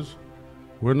exporters,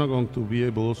 we're not going to be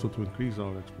able also to increase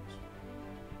our exports.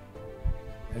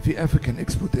 في African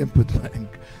Export-Import Bank,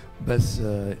 but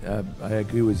I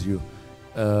agree with you.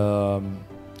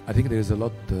 I think there is a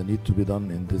lot need to be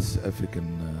done in this African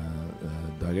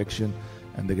direction,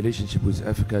 and the relationship with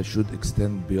Africa should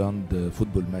extend beyond the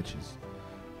football matches.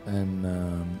 And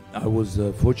I was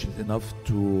fortunate enough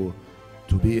to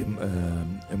be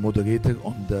a moderator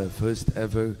on the first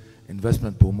ever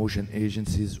investment promotion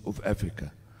agencies of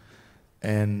Africa.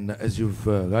 And as you've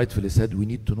rightfully said, we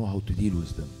need to know how to deal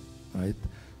with them, right?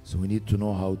 So we need to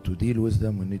know how to deal with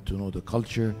them, we need to know the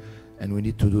culture, and we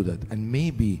need to do that. And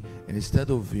maybe instead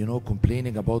of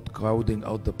complaining about crowding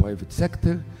out the private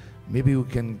sector, maybe we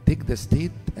can take the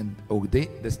state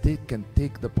the state can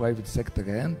take the private sector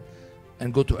hand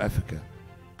and go to Africa,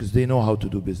 because they know how to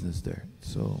do business there.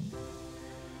 So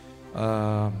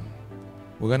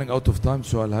we're running out of time,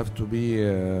 so I'll have to be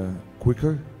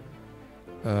quicker.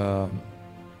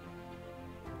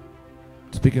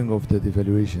 Speaking of the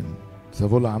devaluation,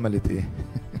 Savola عملت ايه?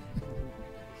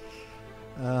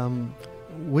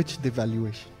 Which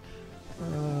devaluation?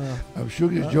 I'm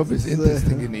sure your job is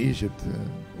interesting in Egypt.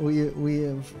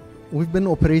 We've been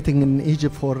operating in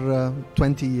Egypt for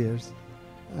 20 years,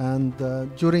 and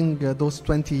during those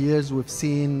 20 years we've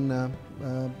seen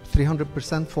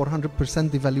 300%, 400%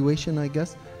 devaluation, I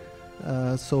guess.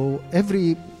 So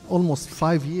every almost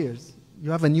 5 years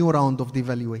you have a new round of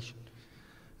devaluation.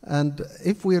 And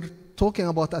if we're talking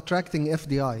about attracting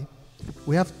FDI,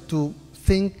 we have to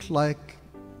think like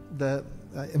the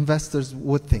investors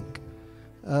would think.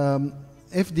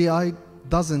 FDI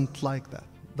doesn't like that.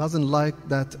 Doesn't like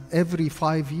that every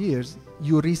 5 years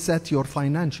you reset your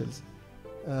financials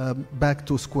back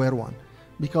to square one.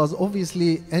 Because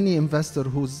obviously any investor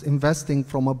who's investing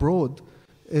from abroad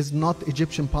is not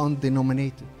Egyptian pound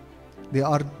denominated. They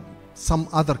are some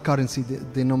other currency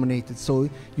denominated. So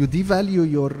you devalue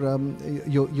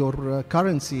your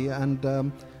currency,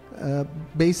 and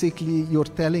basically you're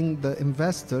telling the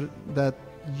investor that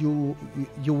you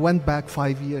went back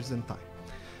 5 years in time.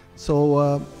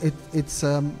 So it's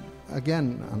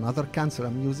again another cancer.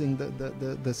 I'm using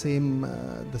the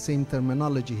same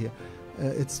terminology here.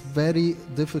 It's very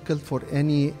difficult for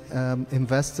any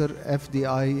investor,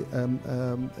 FDI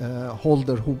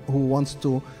holder who wants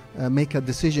to make a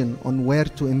decision on where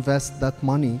to invest that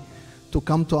money, to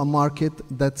come to a market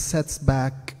that sets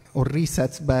back or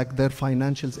resets back their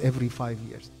financials every 5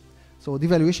 years. So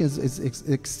devaluation is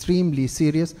extremely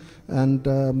serious, and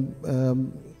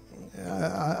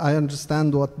I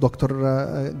understand what Dr.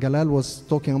 Galal was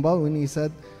talking about when he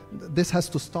said this has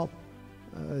to stop.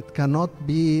 It cannot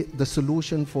be the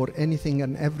solution for anything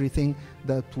and everything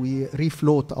that we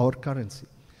refloat our currency.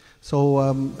 So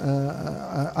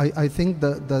I think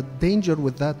the danger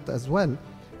with that as well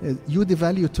is you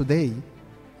devalue today,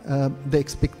 the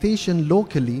expectation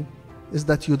locally is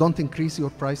that you don't increase your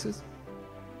prices,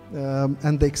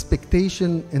 and the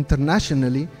expectation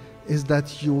internationally is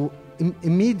that you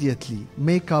immediately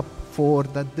make up for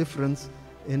that difference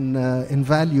in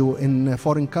value in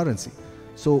foreign currency.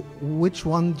 So which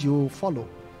one do you follow?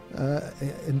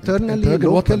 Internally,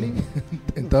 locally?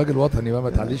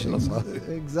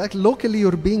 Exactly. Locally,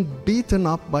 you're being beaten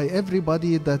up by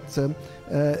everybody that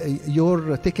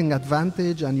you're taking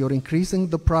advantage and you're increasing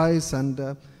the price,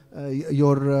 and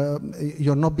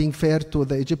you're not being fair to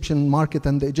the Egyptian market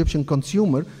and the Egyptian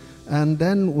consumer. And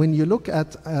then when you look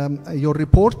at your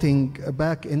reporting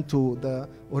back into the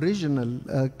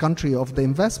original country of the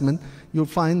investment, you'll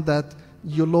find that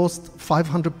you lost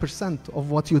 500% of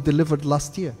what you delivered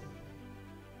last year.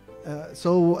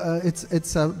 So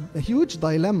it's a huge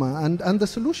dilemma, and the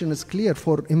solution is clear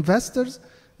for investors.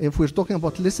 If we're talking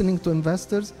about listening to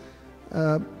investors,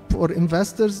 for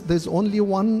investors there's only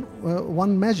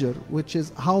one measure, which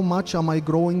is how much am I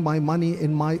growing my money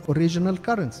in my original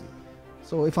currency.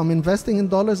 So if I'm investing in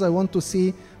dollars, I want to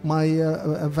see my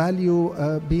value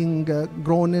being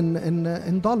grown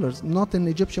in dollars, not in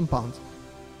Egyptian pounds.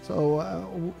 So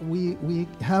we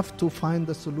have to find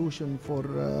a solution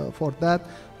for that,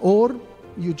 or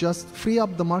you just free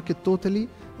up the market totally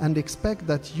and expect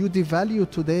that you devalue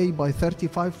today by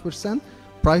 35%,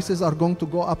 prices are going to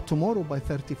go up tomorrow by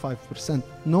 35%.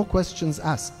 No questions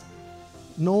asked.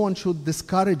 No one should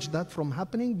discourage that from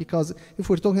happening, because if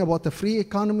we're talking about a free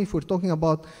economy, if we're talking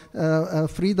about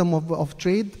freedom of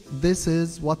trade, this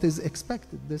is what is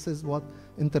expected. This is what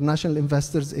international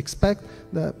investors expect.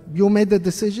 That you made the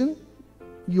decision,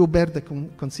 you bear the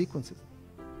consequences.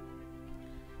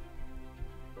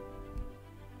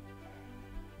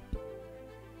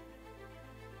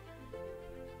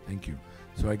 Thank you.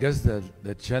 So I guess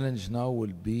the challenge now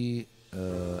will be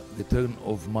return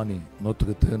of money, not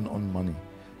return on money,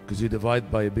 because you divide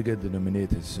by a bigger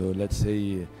denominator. So let's say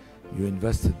you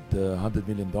invested $100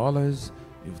 million,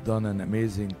 you've done an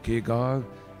amazing CAGR,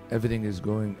 everything is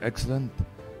going excellent,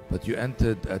 but you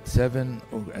entered at 7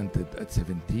 or entered at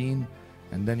 17,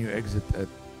 and then you exit at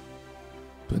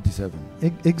 27.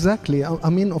 Exactly. I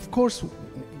mean, of course,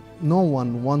 no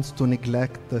one wants to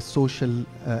neglect the social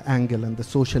angle and the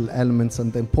social elements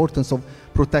and the importance of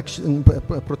protection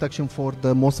for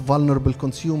the most vulnerable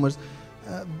consumers.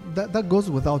 That goes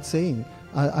without saying.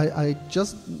 I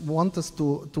just want us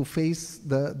to face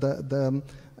the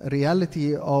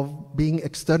reality of being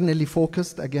externally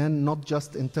focused, again, not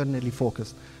just internally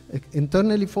focused.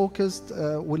 Internally focused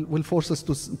will force us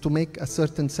to make a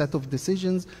certain set of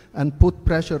decisions and put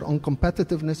pressure on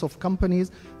competitiveness of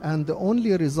companies, and the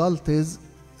only result is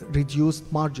reduced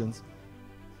margins.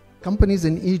 Companies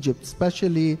in Egypt,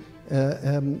 especially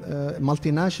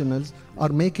multinationals,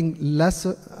 are making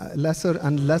lesser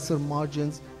and lesser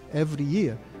margins every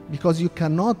year, because you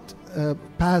cannot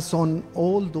pass on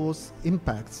all those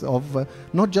impacts of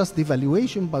not just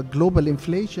devaluation, but global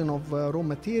inflation of raw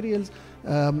materials.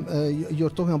 You're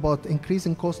talking about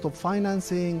increasing cost of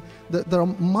financing. There are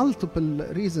multiple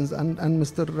reasons, and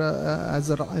Mr.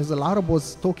 Al-Arab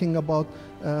was talking about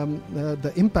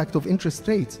the impact of interest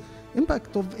rates.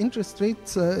 Impact of interest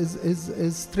rates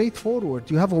is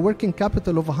straightforward. You have a working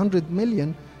capital of 100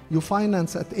 million, you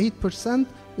finance at 8%,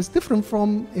 it's different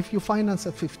from if you finance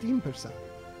at 15%.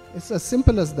 It's as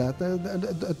simple as that.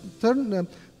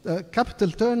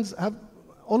 Capital turns have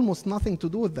almost nothing to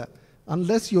do with that,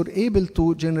 unless you're able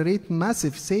to generate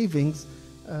massive savings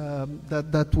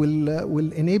that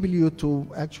will enable you to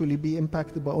actually be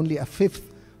impacted by only a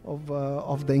fifth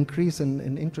of the increase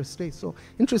in interest rates. So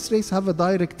interest rates have a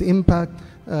direct impact.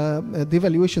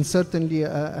 Devaluation certainly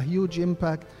a huge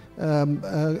impact.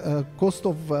 Cost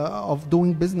of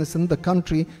doing business in the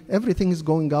country, everything is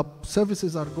going up.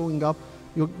 Services are going up.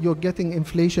 You're getting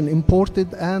inflation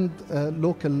imported and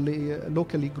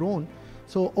locally grown.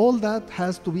 So all that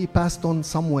has to be passed on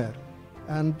somewhere.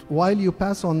 And while you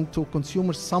pass on to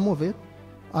consumers some of it,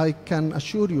 I can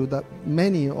assure you that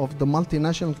many of the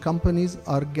multinational companies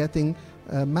are getting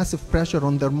massive pressure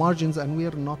on their margins, and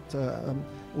we're not.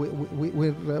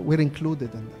 We're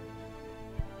included in that.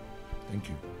 Thank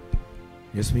you.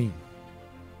 Yasmine,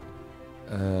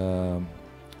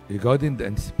 regarding the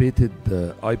anticipated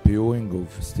IPOing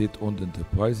of state-owned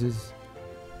enterprises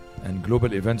and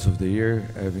global events of the year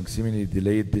having seemingly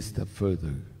delayed this step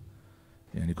further,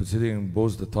 and considering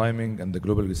both the timing and the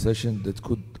global recession that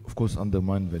could, of course,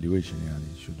 undermine valuation,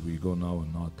 should we go now or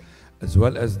not, as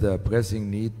well as the pressing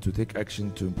need to take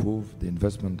action to improve the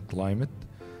investment climate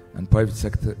and private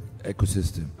sector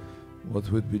ecosystem, what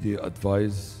would be the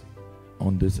advice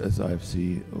on this as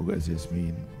IFC or as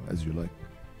Yasmine, as you like?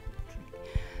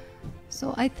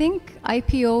 So I think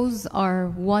IPOs are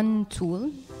one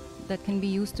tool that can be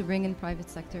used to bring in private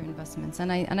sector investments.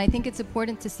 And I think it's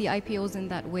important to see IPOs in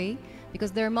that way,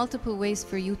 because there are multiple ways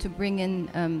for you to bring in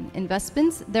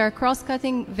investments. There are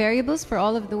cross-cutting variables for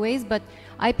all of the ways, but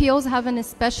IPOs have an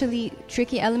especially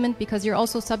tricky element because you're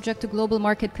also subject to global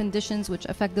market conditions which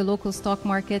affect the local stock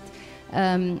market.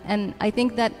 And I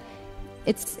think that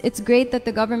it's great that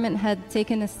the government had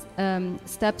taken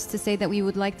steps to say that we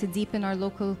would like to deepen our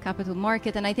local capital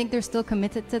market, and I think they're still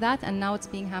committed to that, and now it's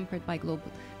being hampered by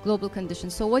global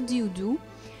conditions. So what do?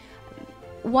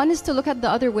 One is to look at the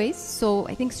other ways. So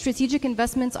I think strategic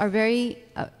investments are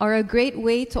a great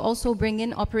way to also bring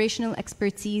in operational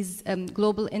expertise,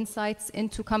 global insights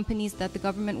into companies that the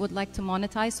government would like to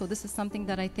monetize. So this is something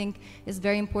that I think is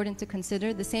very important to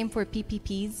consider. The same for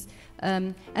PPPs,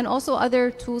 and also other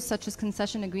tools such as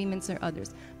concession agreements or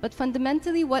others. But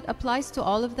fundamentally, what applies to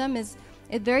all of them is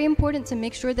it's very important to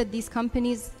make sure that these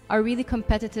companies are really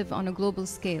competitive on a global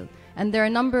scale. And there are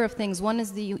a number of things. One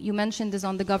is you mentioned is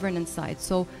on the governance side.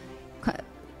 So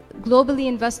globally,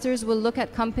 investors will look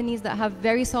at companies that have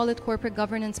very solid corporate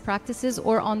governance practices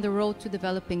or on the road to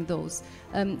developing those.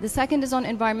 The second is on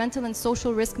environmental and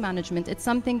social risk management. It's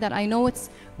something that I know it's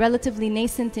relatively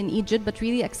nascent in Egypt, but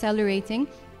really accelerating.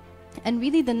 And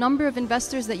really the number of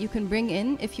investors that you can bring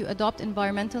in if you adopt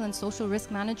environmental and social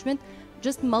risk management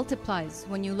just multiplies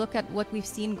when you look at what we've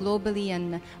seen globally.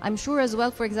 And I'm sure as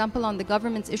well, for example, on the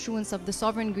government's issuance of the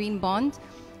sovereign green bond,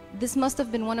 this must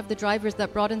have been one of the drivers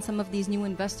that brought in some of these new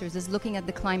investors, is looking at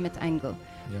the climate angle.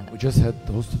 Yeah, we just had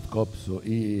hosted COP, so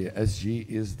ESG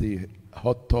is the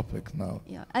hot topic now.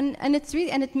 Yeah, and it's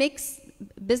really, and it makes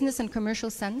business and commercial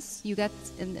sense. You get,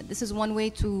 and this is one way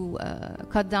to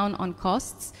cut down on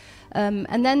costs.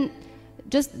 And then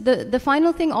just the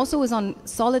final thing also is on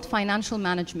solid financial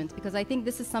management, because I think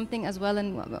this is something as well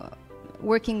in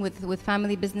working with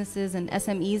family businesses and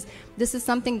SMEs. This is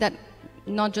something that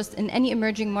not just in any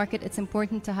emerging market, it's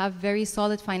important to have very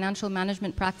solid financial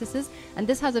management practices. And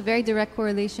this has a very direct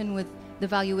correlation with the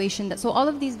valuation. So all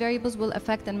of these variables will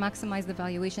affect and maximize the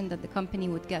valuation that the company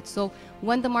would get. So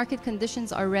when the market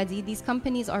conditions are ready, these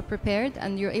companies are prepared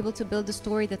and you're able to build a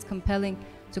story that's compelling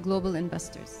to global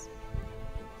investors.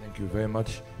 Thank you very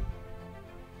much.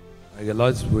 I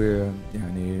realize we're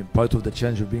part of the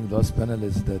challenge of being the last panel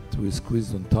is that we're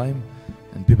squeezed on time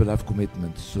and people have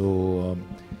commitments. So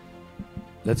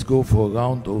let's go for a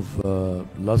round of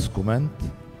last comment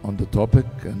on the topic,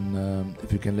 and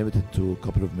if you can limit it to a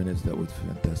couple of minutes, that would be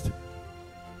fantastic.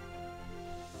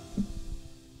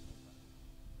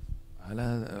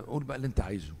 قول بقى اللي انت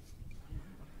عايزه.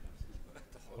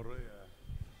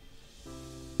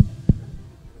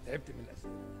 تعبت من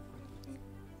الأسئلة.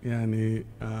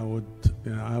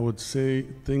 I would say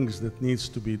things that needs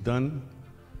to be done.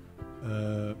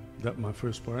 That my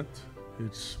first part.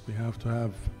 We have to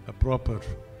have a proper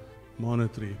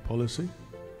monetary policy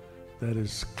that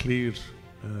is clear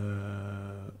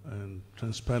and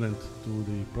transparent to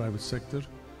the private sector.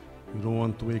 You don't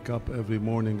want to wake up every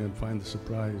morning and find a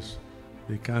surprise.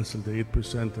 They canceled the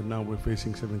 8% and now we're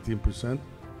facing 17%.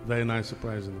 Very nice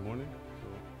surprise in the morning.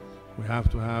 So we have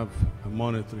to have a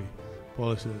monetary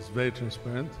policy that's very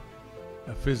transparent,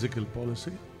 a physical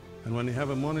policy. And when you have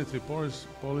a monetary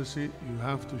policy, you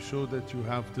have to show that you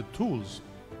have the tools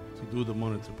to do the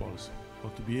monetary policy or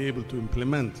to be able to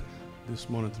implement this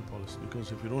monetary policy.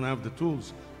 Because if you don't have the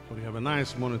tools or you have a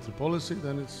nice monetary policy,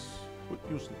 then it's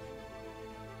useless.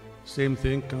 Same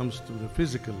thing comes to the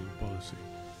physical policy.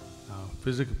 Now,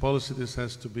 physical policy, this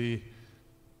has to be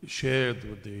shared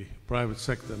with the private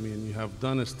sector. I mean, you have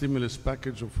done a stimulus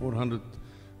package of 400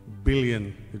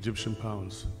 billion Egyptian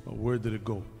pounds. But where did it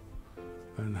go?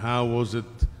 And how was it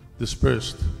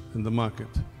dispersed in the market?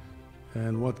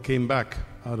 And what came back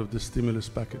out of the stimulus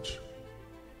package?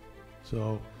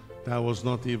 So that was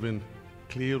not even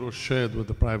clear or shared with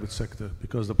the private sector,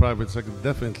 because the private sector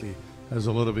definitely has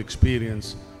a lot of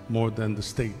experience more than the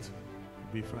state,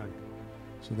 to be frank.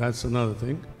 So that's another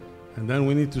thing. And then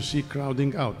we need to see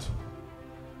crowding out.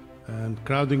 And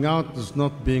crowding out is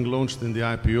not being launched in the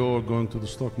IPO or going to the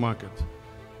stock market,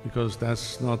 because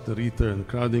that's not the return.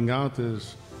 Crowding out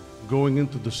is going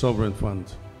into the sovereign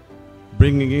fund,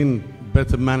 bringing in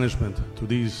better management to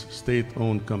these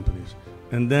state-owned companies,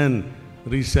 and then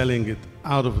reselling it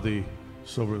out of the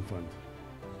sovereign fund.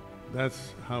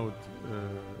 That's how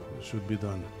it should be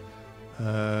done.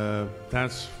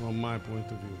 That's from my point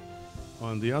of view.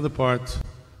 On the other part,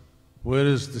 where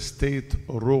is the state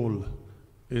role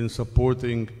in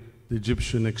supporting the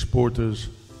Egyptian exporters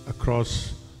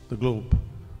across the globe?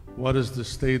 What is the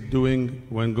state doing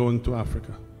when going to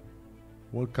Africa?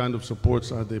 What kind of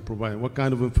supports are they providing? What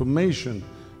kind of information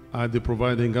are they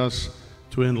providing us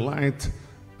to enlighten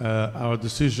our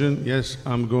decision? Yes,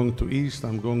 I'm going to East,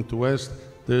 I'm going to West,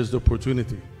 there's the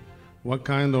opportunity. What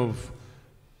kind of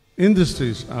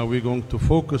industries are we going to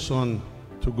focus on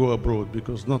to go abroad?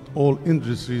 Because not all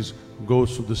industries go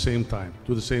to the same time,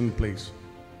 to the same place.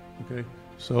 Okay?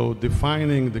 So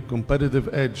defining the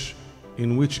competitive edge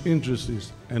in which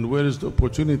industries and where is the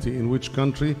opportunity in which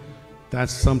country,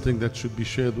 that's something that should be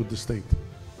shared with the state,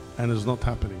 and is not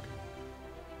happening.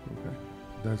 Okay,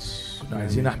 that's.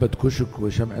 عايزين أحمد كشك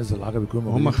وهشام عز العربي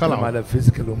يكونوا موجودين على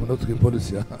فيزيكال ومونتري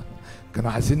بوليسي.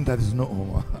 كانوا حاسين أنت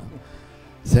هتزنقهم.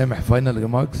 سامح, final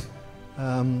remarks.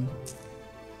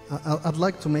 I'd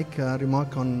like to make a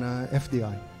remark on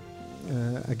FDI.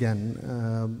 Again,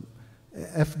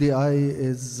 FDI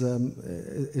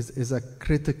is a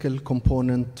critical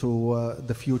component to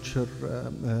the future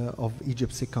of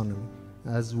Egypt's economy.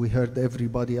 As we heard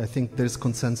everybody, I think there's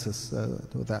consensus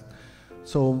to that.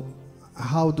 So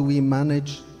how do we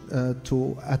manage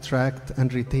to attract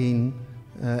and retain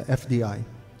FDI?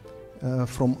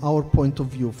 From our point of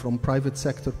view, from private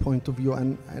sector point of view,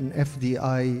 and an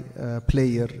FDI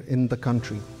player in the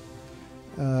country.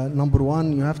 Number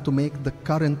one, you have to make the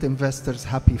current investors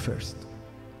happy first.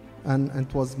 And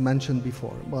it was mentioned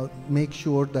before, but make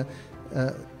sure that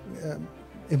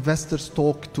investors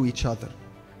talk to each other,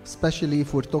 especially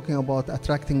if we're talking about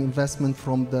attracting investment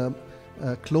from the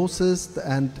closest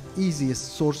and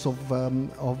easiest source of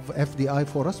FDI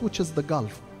for us, which is the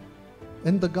Gulf.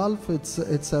 In the Gulf,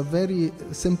 it's a very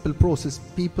simple process.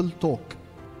 People talk,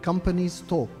 companies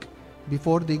talk.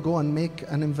 Before they go and make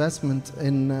an investment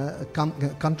in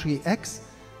country X,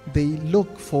 they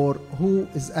look for who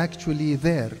is actually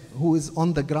there, who is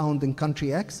on the ground in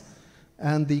country X,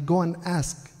 and they go and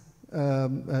ask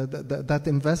that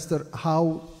investor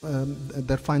how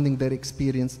they're finding their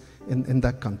experience in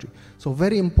that country. So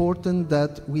very important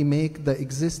that we make the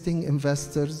existing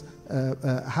investors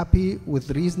happy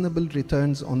with reasonable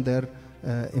returns on their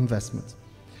investments.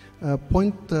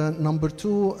 Point number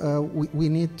two, we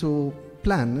need to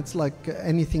plan. It's like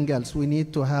anything else. We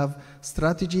need to have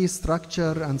strategy,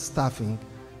 structure, and staffing.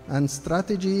 And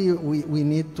strategy, we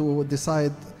need to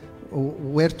decide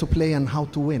where to play and how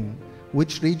to win.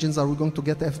 Which regions are we going to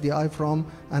get FDI from,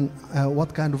 and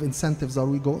what kind of incentives are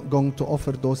we going to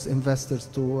offer those investors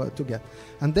to get?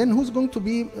 And then who's going to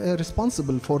be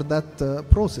responsible for that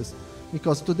process?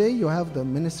 Because today you have the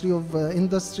Ministry of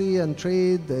Industry and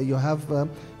Trade, you have the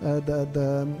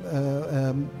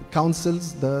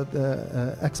councils,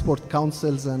 the export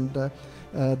councils, and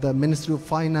the Ministry of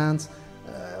Finance.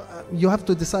 You have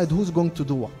to decide who's going to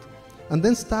do what. And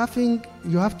then staffing,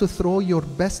 you have to throw your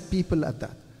best people at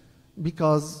that.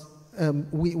 Because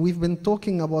we've been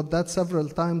talking about that several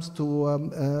times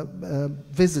to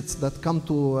visits that come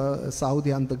to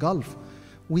Saudi and the Gulf.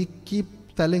 We keep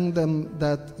telling them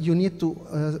that you need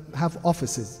to have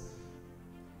offices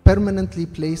permanently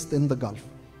placed in the Gulf.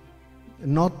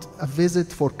 Not a visit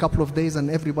for a couple of days and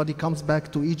everybody comes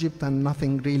back to Egypt and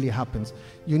nothing really happens.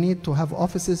 You need to have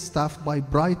offices staffed by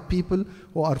bright people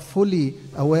who are fully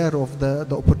aware of the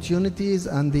opportunities,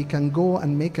 and they can go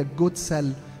and make a good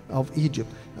sell of Egypt.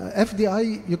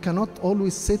 FDI, you cannot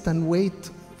always sit and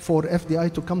wait for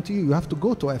FDI to come to you. You have to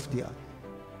go to FDI.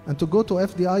 And to go to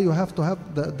FDI, you have to have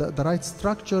the right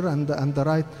structure and the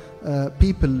right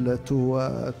people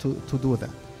to do that.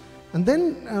 And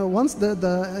then once the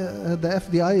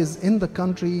FDI is in the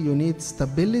country, you need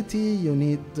stability, you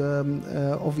need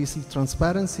obviously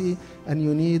transparency, and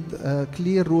you need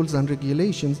clear rules and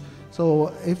regulations.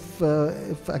 So if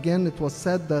again it was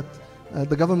said that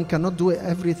the government cannot do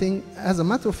everything, as a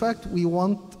matter of fact, we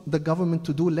want the government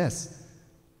to do less.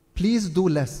 Please do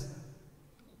less.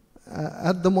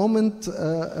 At the moment,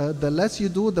 the less you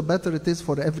do, the better it is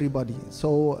for everybody.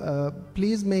 So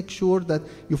please make sure that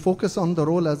you focus on the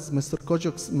role, as Mr.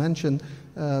 Kojok mentioned,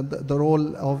 the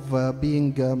role of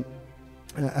being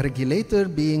a regulator,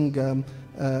 being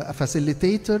a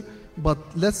facilitator, but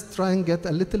let's try and get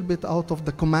a little bit out of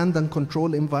the command and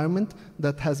control environment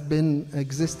that has been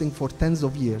existing for tens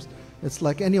of years. It's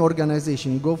like any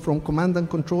organization. You go from command and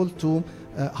control to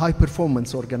high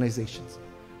performance organizations,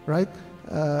 right?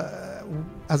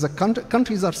 As a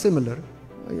countries are similar.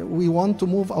 We want to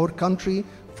move our country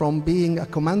from being a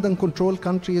command and control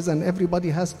countries and everybody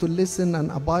has to listen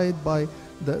and abide by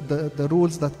the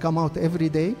rules that come out every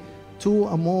day, to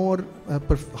a more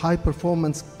high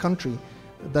performance country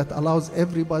that allows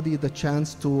everybody the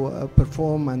chance to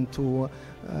perform and to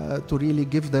really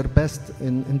give their best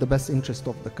in the best interest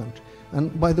of the country.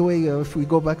 And by the way, if we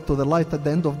go back to the light at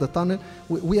the end of the tunnel,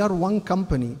 we are one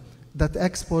company that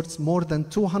exports more than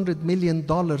 $200 million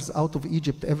out of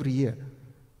Egypt every year.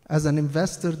 As an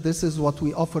investor, this is what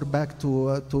we offer back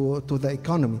to the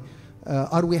economy.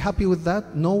 Are we happy with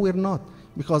that? No, we're not,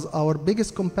 because our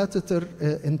biggest competitor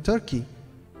in Turkey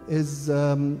is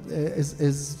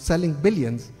selling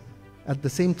billions at the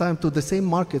same time to the same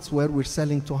markets where we're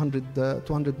selling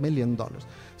 $200 million.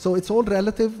 So it's all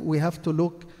relative. We have to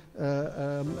look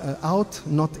out,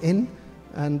 not in,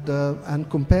 and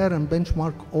compare and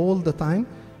benchmark all the time,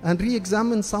 and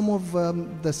re-examine some of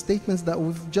the statements that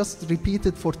we've just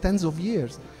repeated for tens of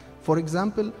years. For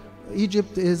example,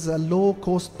 Egypt is a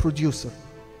low-cost producer.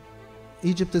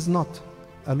 Egypt is not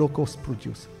a low-cost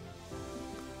producer,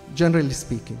 generally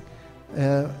speaking.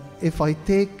 If I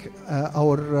take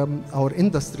our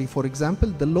industry, for example,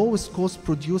 the lowest cost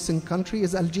producing country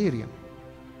is Algeria,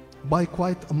 by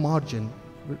quite a margin.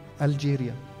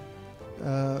 Algeria,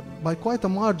 by quite a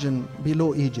margin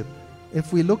below Egypt.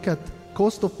 If we look at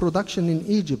cost of production in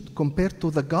Egypt compared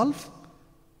to the Gulf,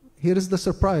 here is the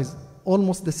surprise,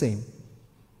 almost the same.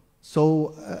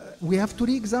 So we have to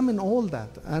re-examine all that.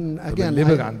 And again,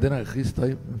 الليبر عندنا رخيص.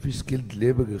 طيب مفيش سكيلد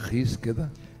ليبر رخيص كده؟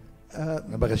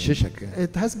 أنا بغششك يعني.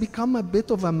 It has become a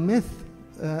bit of a myth,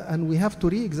 and we have to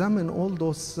re-examine all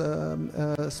those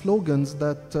slogans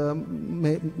that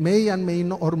may and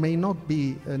may not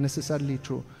be necessarily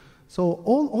true. So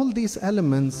all these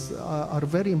elements are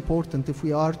very important if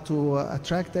we are to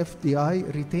attract FDI,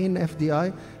 retain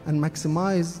FDI, and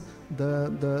maximize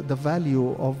the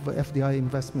value of FDI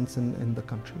investments in the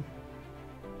country.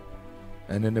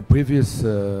 And in the previous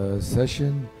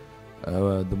session,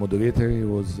 the moderator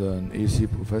was an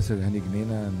AUC professor, Hani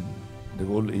Gnena, and the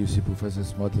whole AUC professor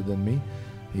smarter than me.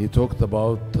 He talked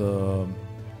about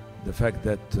the fact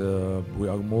that we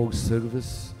are more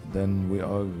service than we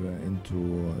are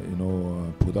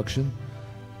into production.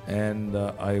 And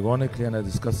ironically, and I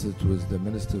discussed it with the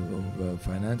Minister of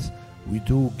Finance, we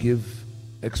do give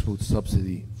export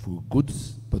subsidy for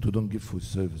goods, but we don't give for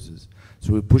services.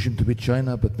 So we're pushing to be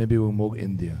China, but maybe we're more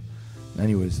India.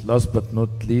 Anyways, last but not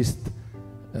least,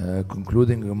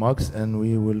 concluding remarks, and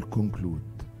we will conclude.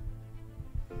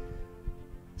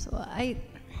 So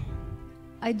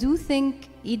I do think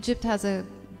Egypt has a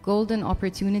golden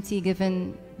opportunity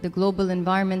given the global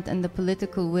environment and the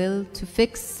political will to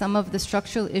fix some of the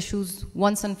structural issues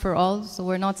once and for all. So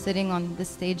we're not sitting on this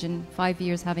stage in 5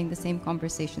 years having the same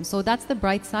conversation. So that's the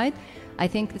bright side. I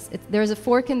think there's a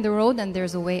fork in the road and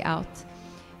there's a way out.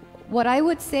 What I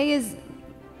would say is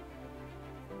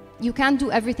you can't do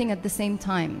everything at the same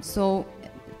time. So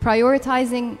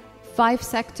prioritizing 5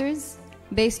 sectors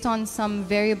based on some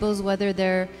variables, whether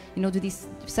they're, do these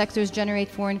sectors generate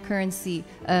foreign currency?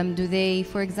 Do they,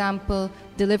 for example,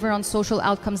 deliver on social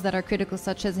outcomes that are critical,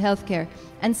 such as healthcare?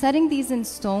 And setting these in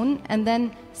stone, and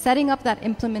then setting up that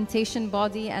implementation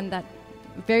body and that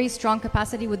very strong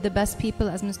capacity with the best people,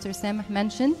 as Mr. Sameh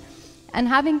mentioned, and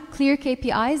having clear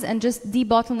KPIs and just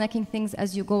debottlenecking things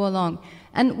as you go along.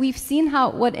 And we've seen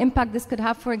what impact this could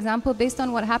have, for example, based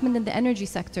on what happened in the energy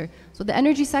sector. So the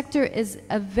energy sector is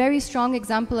a very strong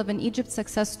example of an Egypt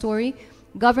success story.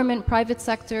 Government, private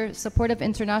sector, support of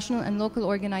international and local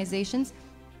organizations.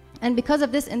 And because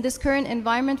of this, in this current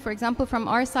environment, for example, from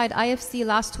our side, IFC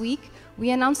last week, we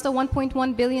announced a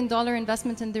 $1.1 billion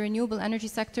investment in the renewable energy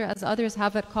sector, as others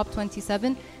have at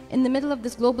COP27, in the middle of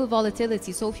this global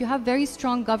volatility. So if you have very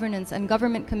strong governance and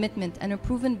government commitment and a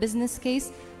proven business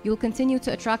case, you'll continue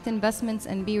to attract investments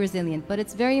and be resilient. But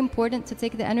it's very important to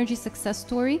take the energy success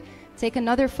story, take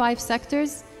another 5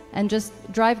 sectors, and just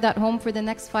drive that home for the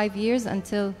next 5 years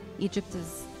until Egypt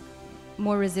is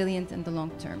more resilient in the long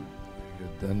term.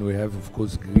 Then we have, of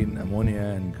course, green ammonia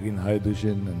and green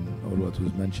hydrogen and all what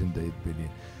was mentioned, the 8 billion.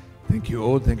 Thank you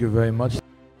all. Thank you very much.